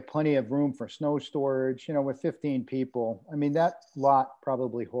we have plenty of room for snow storage. You know, with 15 people, I mean, that lot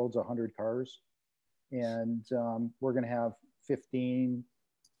probably holds 100 cars, and we're going to have 15,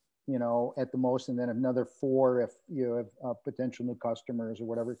 you know, at the most, and then another 4 if you have potential new customers or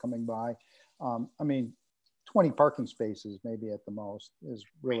whatever coming by. I mean, 20 parking spaces maybe at the most is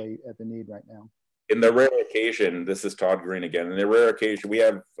really at the need right now. In the rare occasion, this is Todd Green again, in the rare occasion, we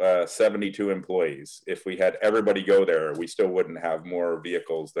have 72 employees. If we had everybody go there, we still wouldn't have more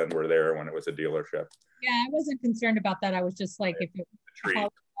vehicles than were there when it was a dealership. Yeah, I wasn't concerned about that. I was just like, if it how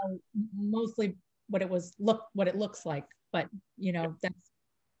mostly what it looks like, but you know, that's,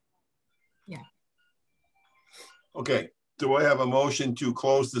 yeah. Okay, do I have a motion to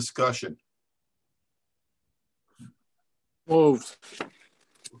close discussion? Moved.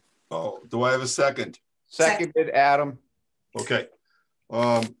 Oh, do I have a second? Seconded, Adam. Okay.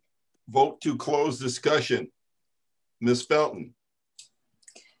 Vote to close discussion. Ms. Felton.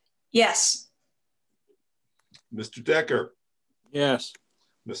 Yes. Mr. Decker. Yes.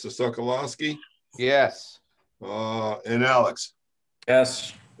 Mr. Sokolowski. Yes. And Alex.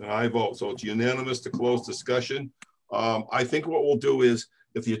 Yes. And I vote. So it's unanimous to close discussion. I think what we'll do is,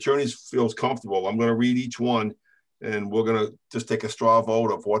 if the attorney feels comfortable, I'm going to read each one, and we're going to just take a straw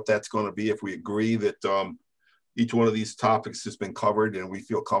vote of what that's going to be. If we agree that each one of these topics has been covered and we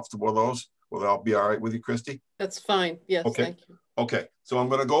feel comfortable with those, will that be all right with you, Christy? That's fine. Yes, okay. Thank you. Okay, so I'm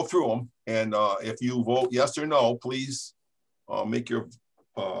going to go through them, and if you vote yes or no, please make your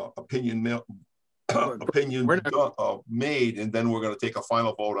opinion made, and then we're going to take a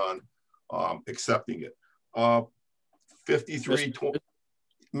final vote on accepting it. 53.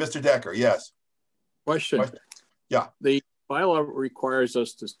 Mr. Decker, yes. Question. Yeah. The bylaw requires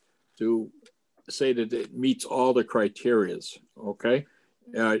us to say that it meets all the criterias. Okay.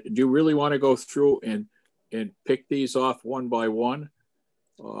 Do you really want to go through and pick these off one by one?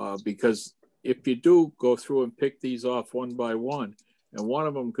 Because if you do go through and pick these off one by one, and one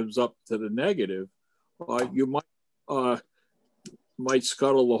of them comes up to the negative, you might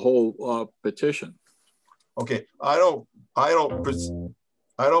scuttle the whole petition. Okay, I don't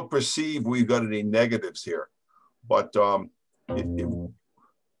perceive we've got any negatives here, but you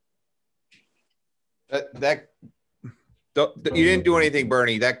didn't do anything,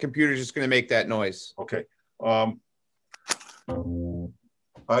 Bernie. That computer's just going to make that noise. Okay. I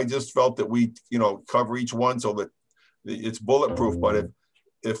just felt that we, cover each one so that it's bulletproof. But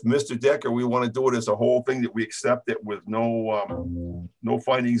if Mr. Decker, we want to do it as a whole thing, that we accept it with no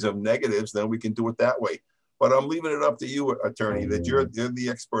findings of negatives, then we can do it that way. But I'm leaving it up to you, attorney, that you're the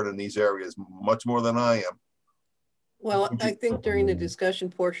expert in these areas much more than I am. Well, I think during the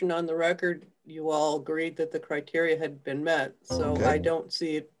discussion portion on the record, you all agreed that the criteria had been met. So okay. I don't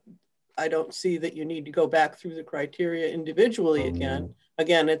see that you need to go back through the criteria individually again.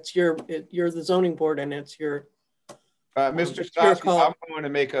 Again, you're the zoning board, and it's your Mr. Stotsky, I'm going to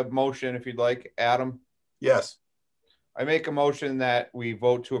make a motion if you'd like, Adam. Yes. I make a motion that we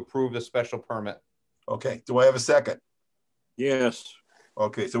vote to approve the special permit. Okay. Do I have a second? Yes.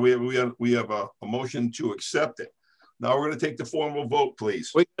 Okay. So we have a motion to accept it. Now we're going to take the formal vote,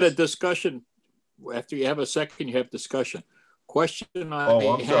 please. We got a discussion. After you have a second, you have discussion. Question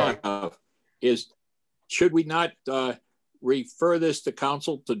I have is, should we not refer this to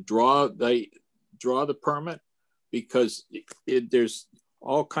council to draw the permit? Because there's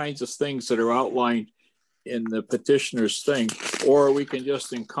all kinds of things that are outlined in the petitioner's thing, or we can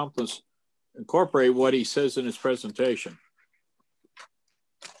just incorporate what he says in his presentation.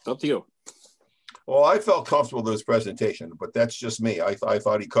 It's up to you. Well, I felt comfortable with his presentation, but that's just me. I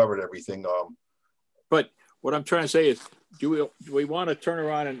thought he covered everything. But what I'm trying to say is, do we want to turn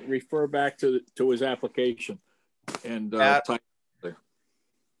around and refer back to his application and type there?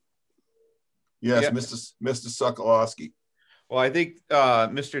 Yes, yeah. Mr. Sokolowski. Well, I think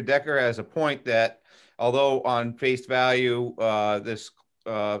Mr. Decker has a point that although on face value,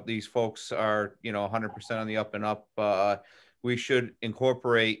 these folks are 100% on the up and up, we should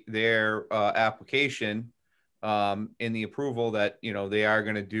incorporate their application in the approval that they are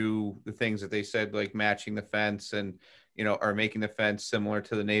going to do the things that they said, like matching the fence and are making the fence similar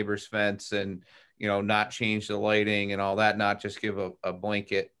to the neighbor's fence, and not change the lighting and all that, not just give a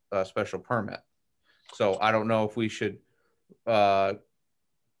blanket special permit. So I don't know if we should have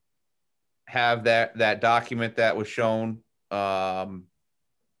that document that was shown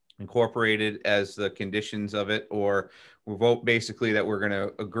incorporated as the conditions of it, or we vote basically that we're going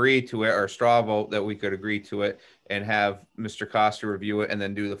to agree to it, or straw vote that we could agree to it, and have Mr. Costa review it and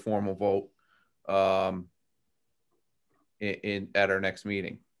then do the formal vote at our next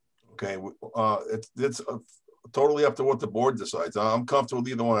meeting. Okay, it's totally up to what the board decides. I'm comfortable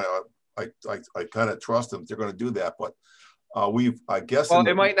with either one. I kind of trust them. They're going to do that, but I guess. Well,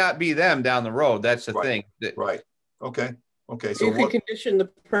 it might not be them down the road. That's the thing. Right. Okay. So you could condition the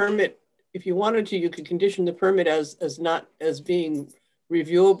permit if you wanted to. You could condition the permit as not as being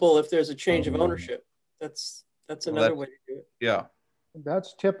reviewable if there's a change of ownership. That's another way to do it. Yeah.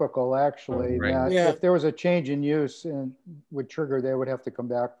 That's typical, actually, Right. that Yeah. if there was a change in use and would trigger, they would have to come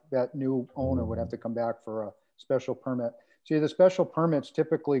back, that new owner would have to come back for a special permit. See, the special permits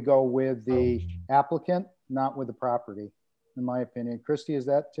typically go with the applicant, not with the property, in my opinion. Christy, is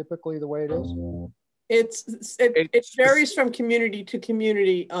that typically the way it is? It varies from community to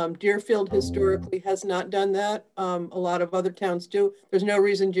community. Deerfield historically has not done that. A lot of other towns do. There's no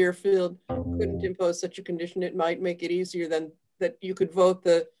reason Deerfield couldn't impose such a condition. It might make it easier than that. You could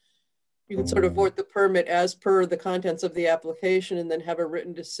sort of vote the permit as per the contents of the application and then have a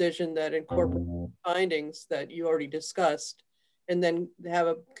written decision that incorporates findings that you already discussed, and then have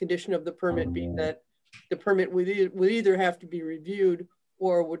a condition of the permit being that the permit would either have to be reviewed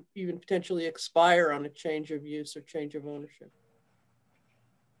or would even potentially expire on a change of use or change of ownership.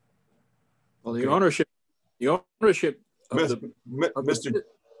 Well, the ownership of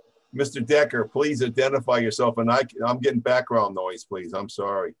Mr. Decker, please identify yourself, and I'm getting background noise, please. I'm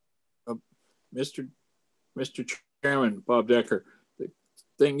sorry. Mr. Chairman, Bob Decker, the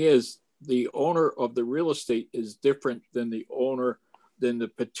thing is, the owner of the real estate is different than the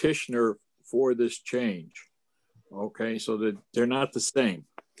petitioner for this change. Okay, so that they're not the same.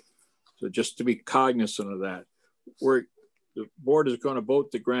 So just to be cognizant of that, the board is going to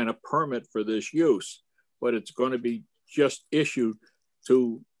vote to grant a permit for this use, but it's going to be just issued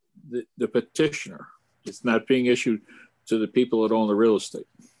to the petitioner. It's not being issued to the people that own the real estate.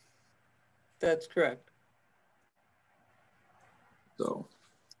 That's correct. So,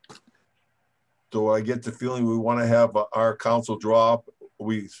 do I get the feeling we want to have our council draw up?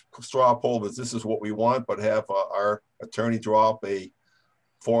 We straw poll that this is what we want, but have our attorney draw up a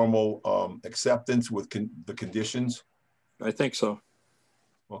formal acceptance with the conditions? I think so.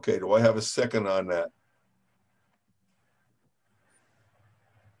 Okay, do I have a second on that?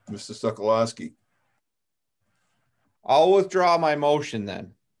 Mr. Sokolowski. I'll withdraw my motion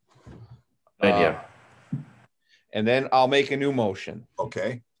then. Idea. And then I'll make a new motion.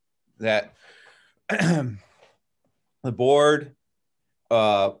 Okay. That the board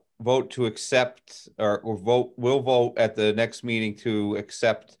vote to accept or will vote at the next meeting to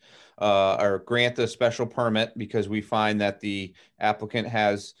accept or grant the special permit because we find that the applicant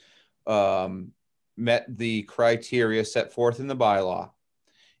has met the criteria set forth in the bylaw,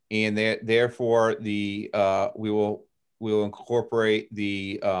 and therefore we will incorporate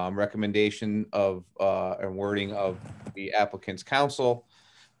the recommendation of and wording of the applicant's counsel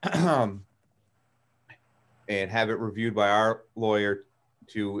and have it reviewed by our lawyer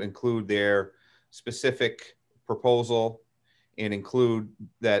to include their specific proposal and include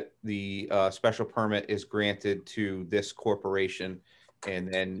that the special permit is granted to this corporation,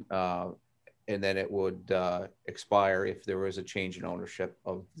 and then it would expire if there was a change in ownership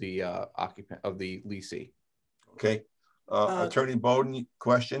of the occupant of the leasee. Okay. Attorney Bowden,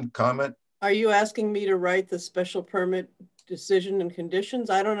 question, comment? Are you asking me to write the special permit decision and conditions?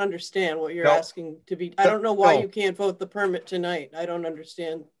 I don't understand what you're asking to be. I don't know why you can't vote the permit tonight. I don't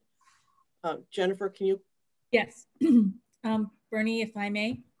understand. Jennifer, can you? Yes. Bernie, if I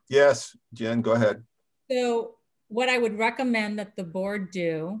may. Yes, Jen, go ahead. So what I would recommend that the board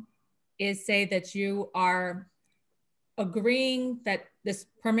do is say that you are agreeing that this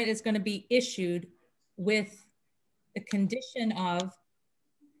permit is going to be issued with the condition of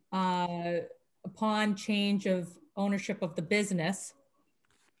upon change of ownership of the business,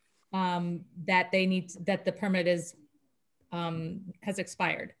 that the permit is has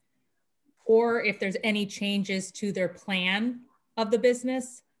expired, or if there's any changes to their plan of the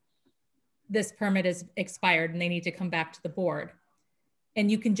business, this permit is expired and they need to come back to the board. And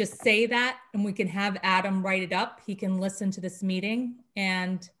you can just say that, and we can have Adam write it up. He can listen to this meeting,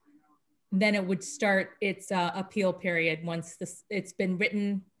 and then it would start its appeal period once it's been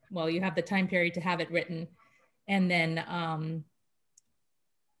written. Well, you have the time period to have it written, and then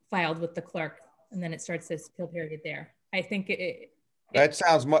filed with the clerk, and then it starts this appeal period there. I think that's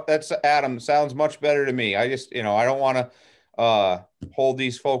Adam, sounds much better to me. I just, I don't want to hold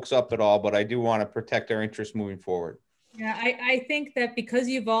these folks up at all, but I do want to protect their interests moving forward. Yeah, I think that because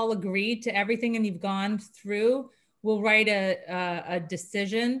you've all agreed to everything and you've gone through, we'll write a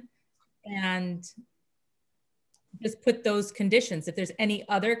decision and just put those conditions. If there's any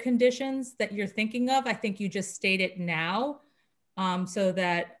other conditions that you're thinking of, I think you just state it now so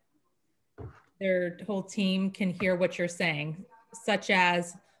that their whole team can hear what you're saying, such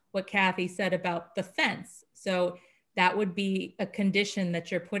as what Kathy said about the fence. So that would be a condition that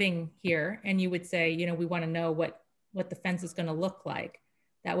you're putting here. And you would say, we want to know what the fence is going to look like.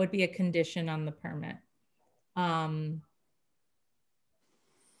 That would be a condition on the permit. But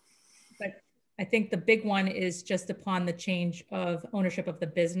I think the big one is just upon the change of ownership of the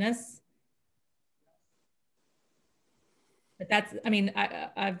business. But that's, I mean,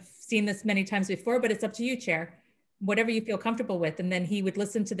 I've seen this many times before, but it's up to you, Chair. Whatever you feel comfortable with. And then he would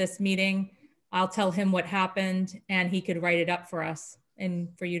listen to this meeting. I'll tell him what happened and he could write it up for us and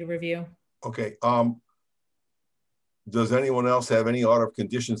for you to review. Okay. Does anyone else have any order of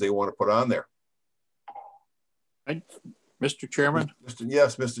conditions they want to put on there? Mr. Chairman?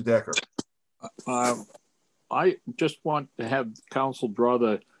 Yes, Mr. Decker. I just want to have council draw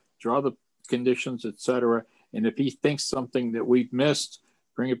the conditions, et cetera. And if he thinks something that we've missed,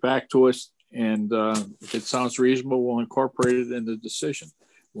 bring it back to us. And if it sounds reasonable, we'll incorporate it in the decision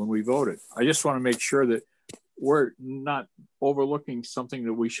when we vote it. I just want to make sure that we're not overlooking something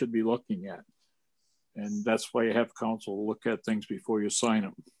that we should be looking at. And that's why you have council look at things before you sign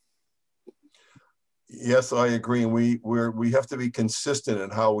them. Yes, I agree. And we have to be consistent in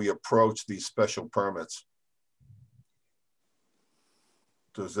how we approach these special permits.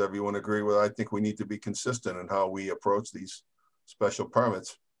 Does everyone agree with? I think we need to be consistent in how we approach these special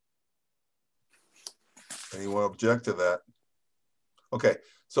permits. Anyone object to that? Okay,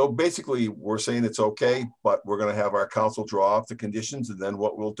 so basically we're saying it's okay, but we're going to have our council draw up the conditions, and then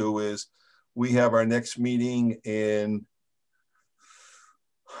what we'll do is we have our next meeting in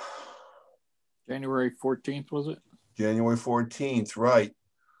January 14th, was it? January 14th, right.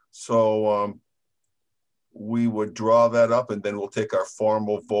 So we would draw that up and then we'll take our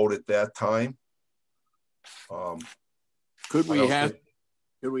formal vote at that time. Could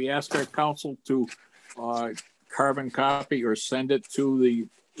we ask our council to carbon copy or send it to the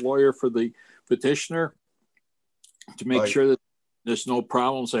lawyer for the petitioner to make sure that there's no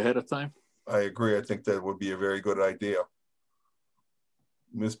problems ahead of time? I agree. I think that would be a very good idea.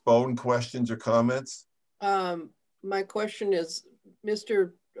 Ms. Bowden, questions or comments? My question is,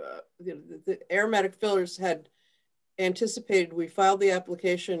 Mr. The aromatic fillers had anticipated we filed the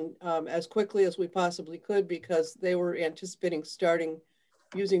application as quickly as we possibly could because they were anticipating starting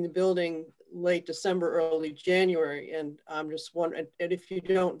using the building late December, early January. And I'm just wondering, and if you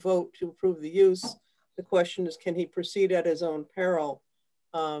don't vote to approve the use, the question is, can he proceed at his own peril?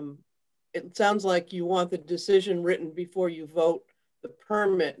 It sounds like you want the decision written before you vote the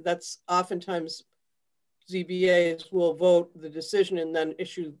permit. That's oftentimes ZBAs will vote the decision and then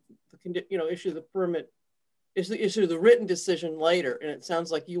issue the permit, issue the written decision later. And it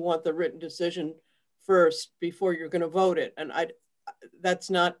sounds like you want the written decision first before you're going to vote it. And that's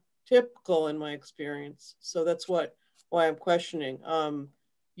not typical in my experience. So that's why I'm questioning.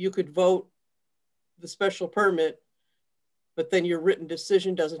 You could vote the special permit, but then your written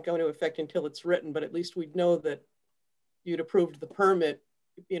decision doesn't go into effect until it's written. But at least we'd know that you'd approved the permit,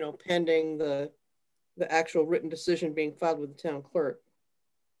 pending the actual written decision being filed with the town clerk.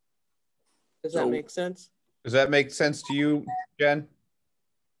 Does that make sense? Does that make sense to you, Jen?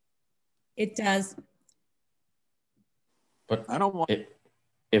 It does. But I don't want it.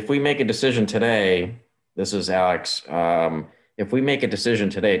 If we make a decision today, this is Alex. If we make a decision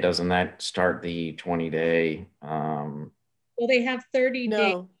today, doesn't that start the 20-day? Well, they have 30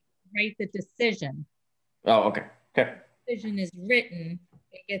 days to write the decision. Oh, okay. Okay. The decision is written,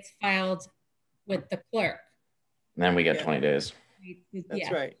 it gets filed with the clerk. And then we get 20 days.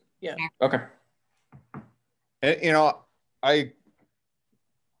 That's right. Yeah. Okay. And,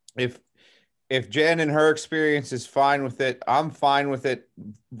 if Jen and her experience is fine with it, I'm fine with it,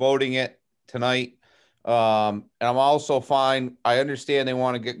 voting it tonight. And I'm also fine. I understand they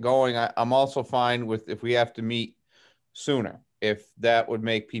want to get going. I'm also fine with if we have to meet sooner, if that would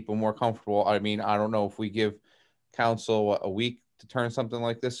make people more comfortable. I mean, I don't know if we give council a week to turn something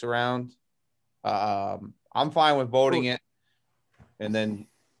like this around. I'm fine with voting it, and then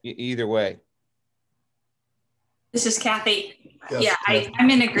either way. This is Kathy. Yes, yeah, Kathy. I'm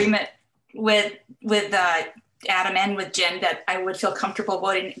in agreement with Adam and with Jen that I would feel comfortable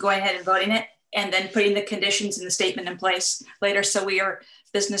going ahead and voting it, and then putting the conditions in the statement in place later so we are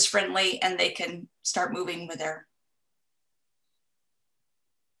business friendly and they can start moving with their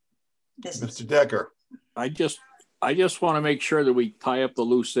business. Mr. Decker. I just want to make sure that we tie up the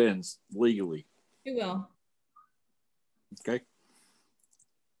loose ends legally. You will. Okay.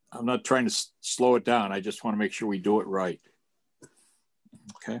 I'm not trying to slow it down. I just want to make sure we do it right.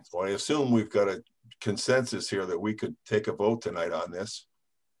 Okay. So I assume we've got a consensus here that we could take a vote tonight on this.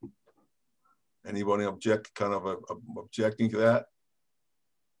 Anybody objecting to that?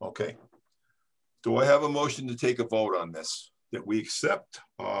 Okay. Do I have a motion to take a vote on this, that we accept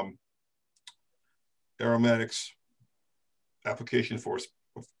Aromatics application for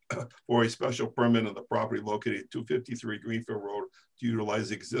for a special permit on the property located at 253 Greenfield Road to utilize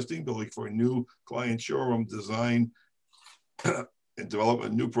the existing building for a new client showroom design and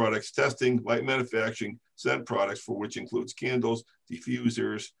development of new products, testing, light manufacturing, scent products, for which includes candles,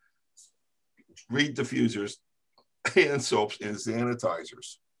 diffusers, reed diffusers, hand soaps, and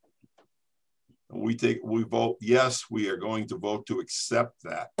sanitizers. And we vote yes, we are going to vote to accept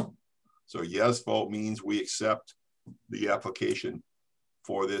that. So yes vote means we accept the application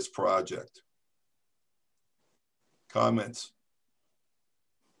for this project. Comments?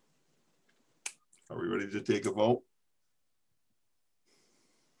 Are we ready to take a vote?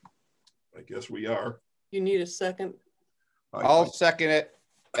 I guess we are. You need a second. I'll second it,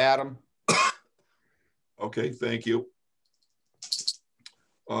 Adam. Okay, thank you.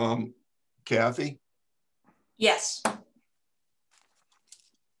 Kathy? Yes.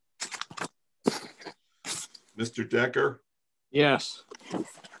 Mr. Decker? Yes.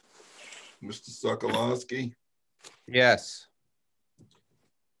 Mr. Sokolowski? Yes.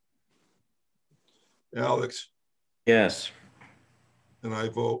 Alex? Yes. And I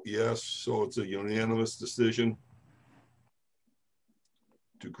vote yes, so it's a unanimous decision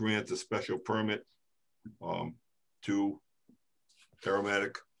to grant the special permit to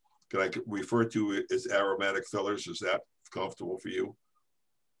aromatic. Can I refer to it as aromatic fillers? Is that comfortable for you?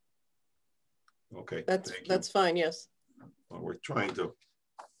 Okay, that's fine. Yes. Well, we're trying to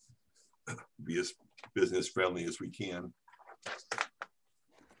be as business friendly as we can.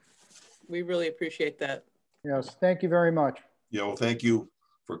 We really appreciate that. Yes, thank you very much. Yeah, well, thank you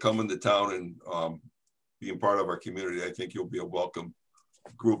for coming to town and being part of our community. I think you'll be a welcome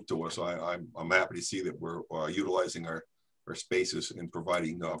group to us. I'm happy to see that we're utilizing our spaces and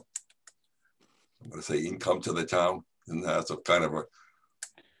providing, I'm going to say, income to the town, and that's a kind of a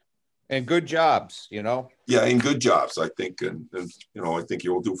and good jobs, you know. Yeah, and good jobs, I think, and you know, I think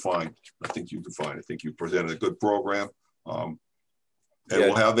you'll do fine. I think you do fine. I think you presented a good program, and yeah,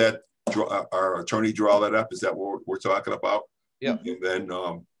 we'll have that. Our attorney draw that up. Is that what we're talking about? Yeah. And then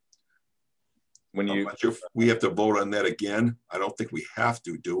when we have to vote on that again. I don't think we have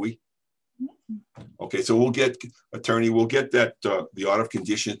to, do we? Okay, so we'll get attorney. We'll get that the order of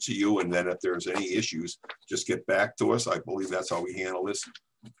conditions to you, and then if there's any issues, just get back to us. I believe that's how we handle this.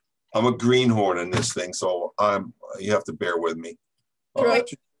 I'm a greenhorn in this thing, so you have to bear with me.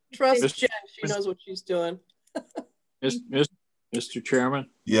 Trust Jen. She knows what she's doing. Mr. Chairman?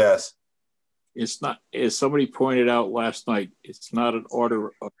 Yes. It's not, as somebody pointed out last night, it's not an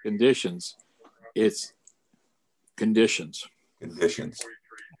order of conditions. It's conditions. Conditions.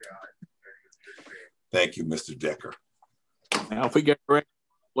 Thank you, Mr. Decker. Now, if we get correct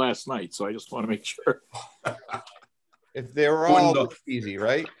last night, so I just want to make sure. If they were all easy,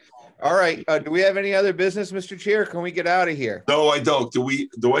 right? All right. Do we have any other business, Mr. Chair? Can we get out of here? No, I don't.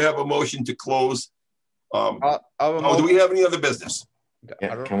 Do I have a motion to close? Do we have any other business?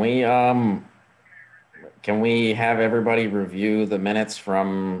 Yeah, can we have everybody review the minutes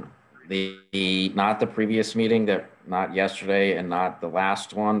from not the previous meeting, not yesterday and not the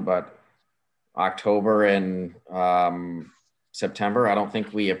last one, but October and September? I don't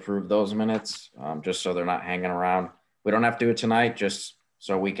think we approved those minutes, just so they're not hanging around. We don't have to do it tonight, just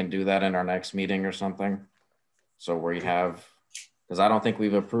so we can do that in our next meeting or something. So we have, because I don't think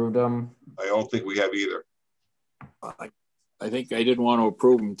we've approved them. I don't think we have either. I think I didn't want to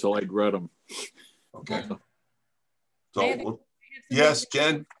approve them until I'd read them. Okay. So, yes,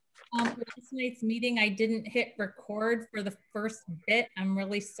 Jen? For this night's meeting, I didn't hit record for the first bit. I'm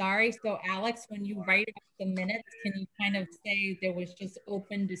really sorry. So Alex, when you write up the minutes, can you kind of say there was just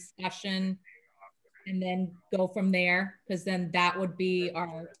open discussion and then go from there? Because then that would be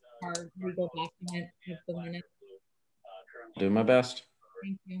our legal document of the minutes. Do my best.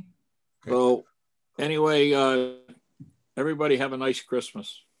 Thank you. So anyway, everybody have a nice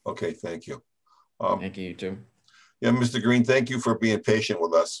Christmas. Okay, thank you. Thank you, too. Yeah, Mr. Green, thank you for being patient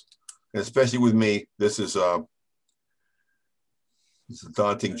with us, and especially with me. This is it's a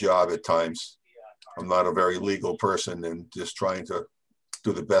daunting job at times. I'm not a very legal person, and just trying to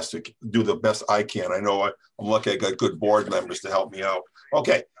do the best I can. I know I'm lucky I got good board members to help me out.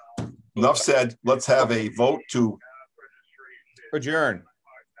 Okay, enough said. Let's have a vote to adjourn.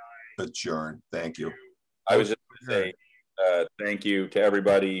 Adjourn. Thank you. I was just going to say thank you to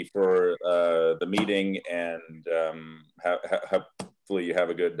everybody for the meeting, and hopefully you have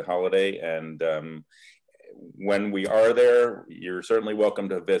a good holiday. And when we are there, you're certainly welcome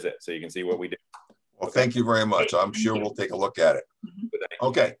to visit so you can see what we do. Well, thank you very much. I'm sure we'll take a look at it.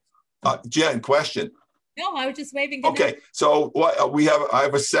 Okay. Jen, question. No, I was just waving. Okay. So what I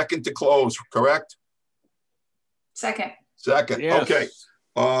have a second to close, correct? Second. Second. Yes. Okay.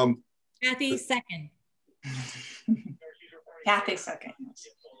 Kathy, second. Kathy, second.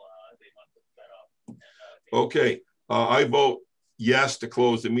 Okay, I vote yes to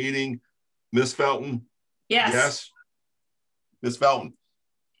close the meeting. Ms. Felton? Yes. Yes. Ms. Felton?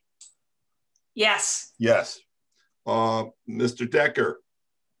 Yes. Yes. Mr. Decker?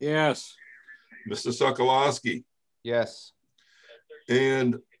 Yes. Mr. Sokolowski? Yes.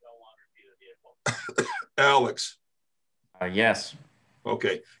 And Alex? Yes.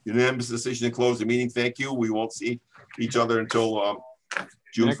 Okay, unanimous decision to close the meeting. Thank you. We won't see each other until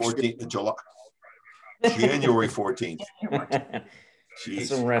June 14th, July, January 14th. Get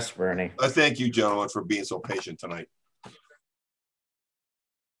some rest, Bernie. Thank you, gentlemen, for being so patient tonight.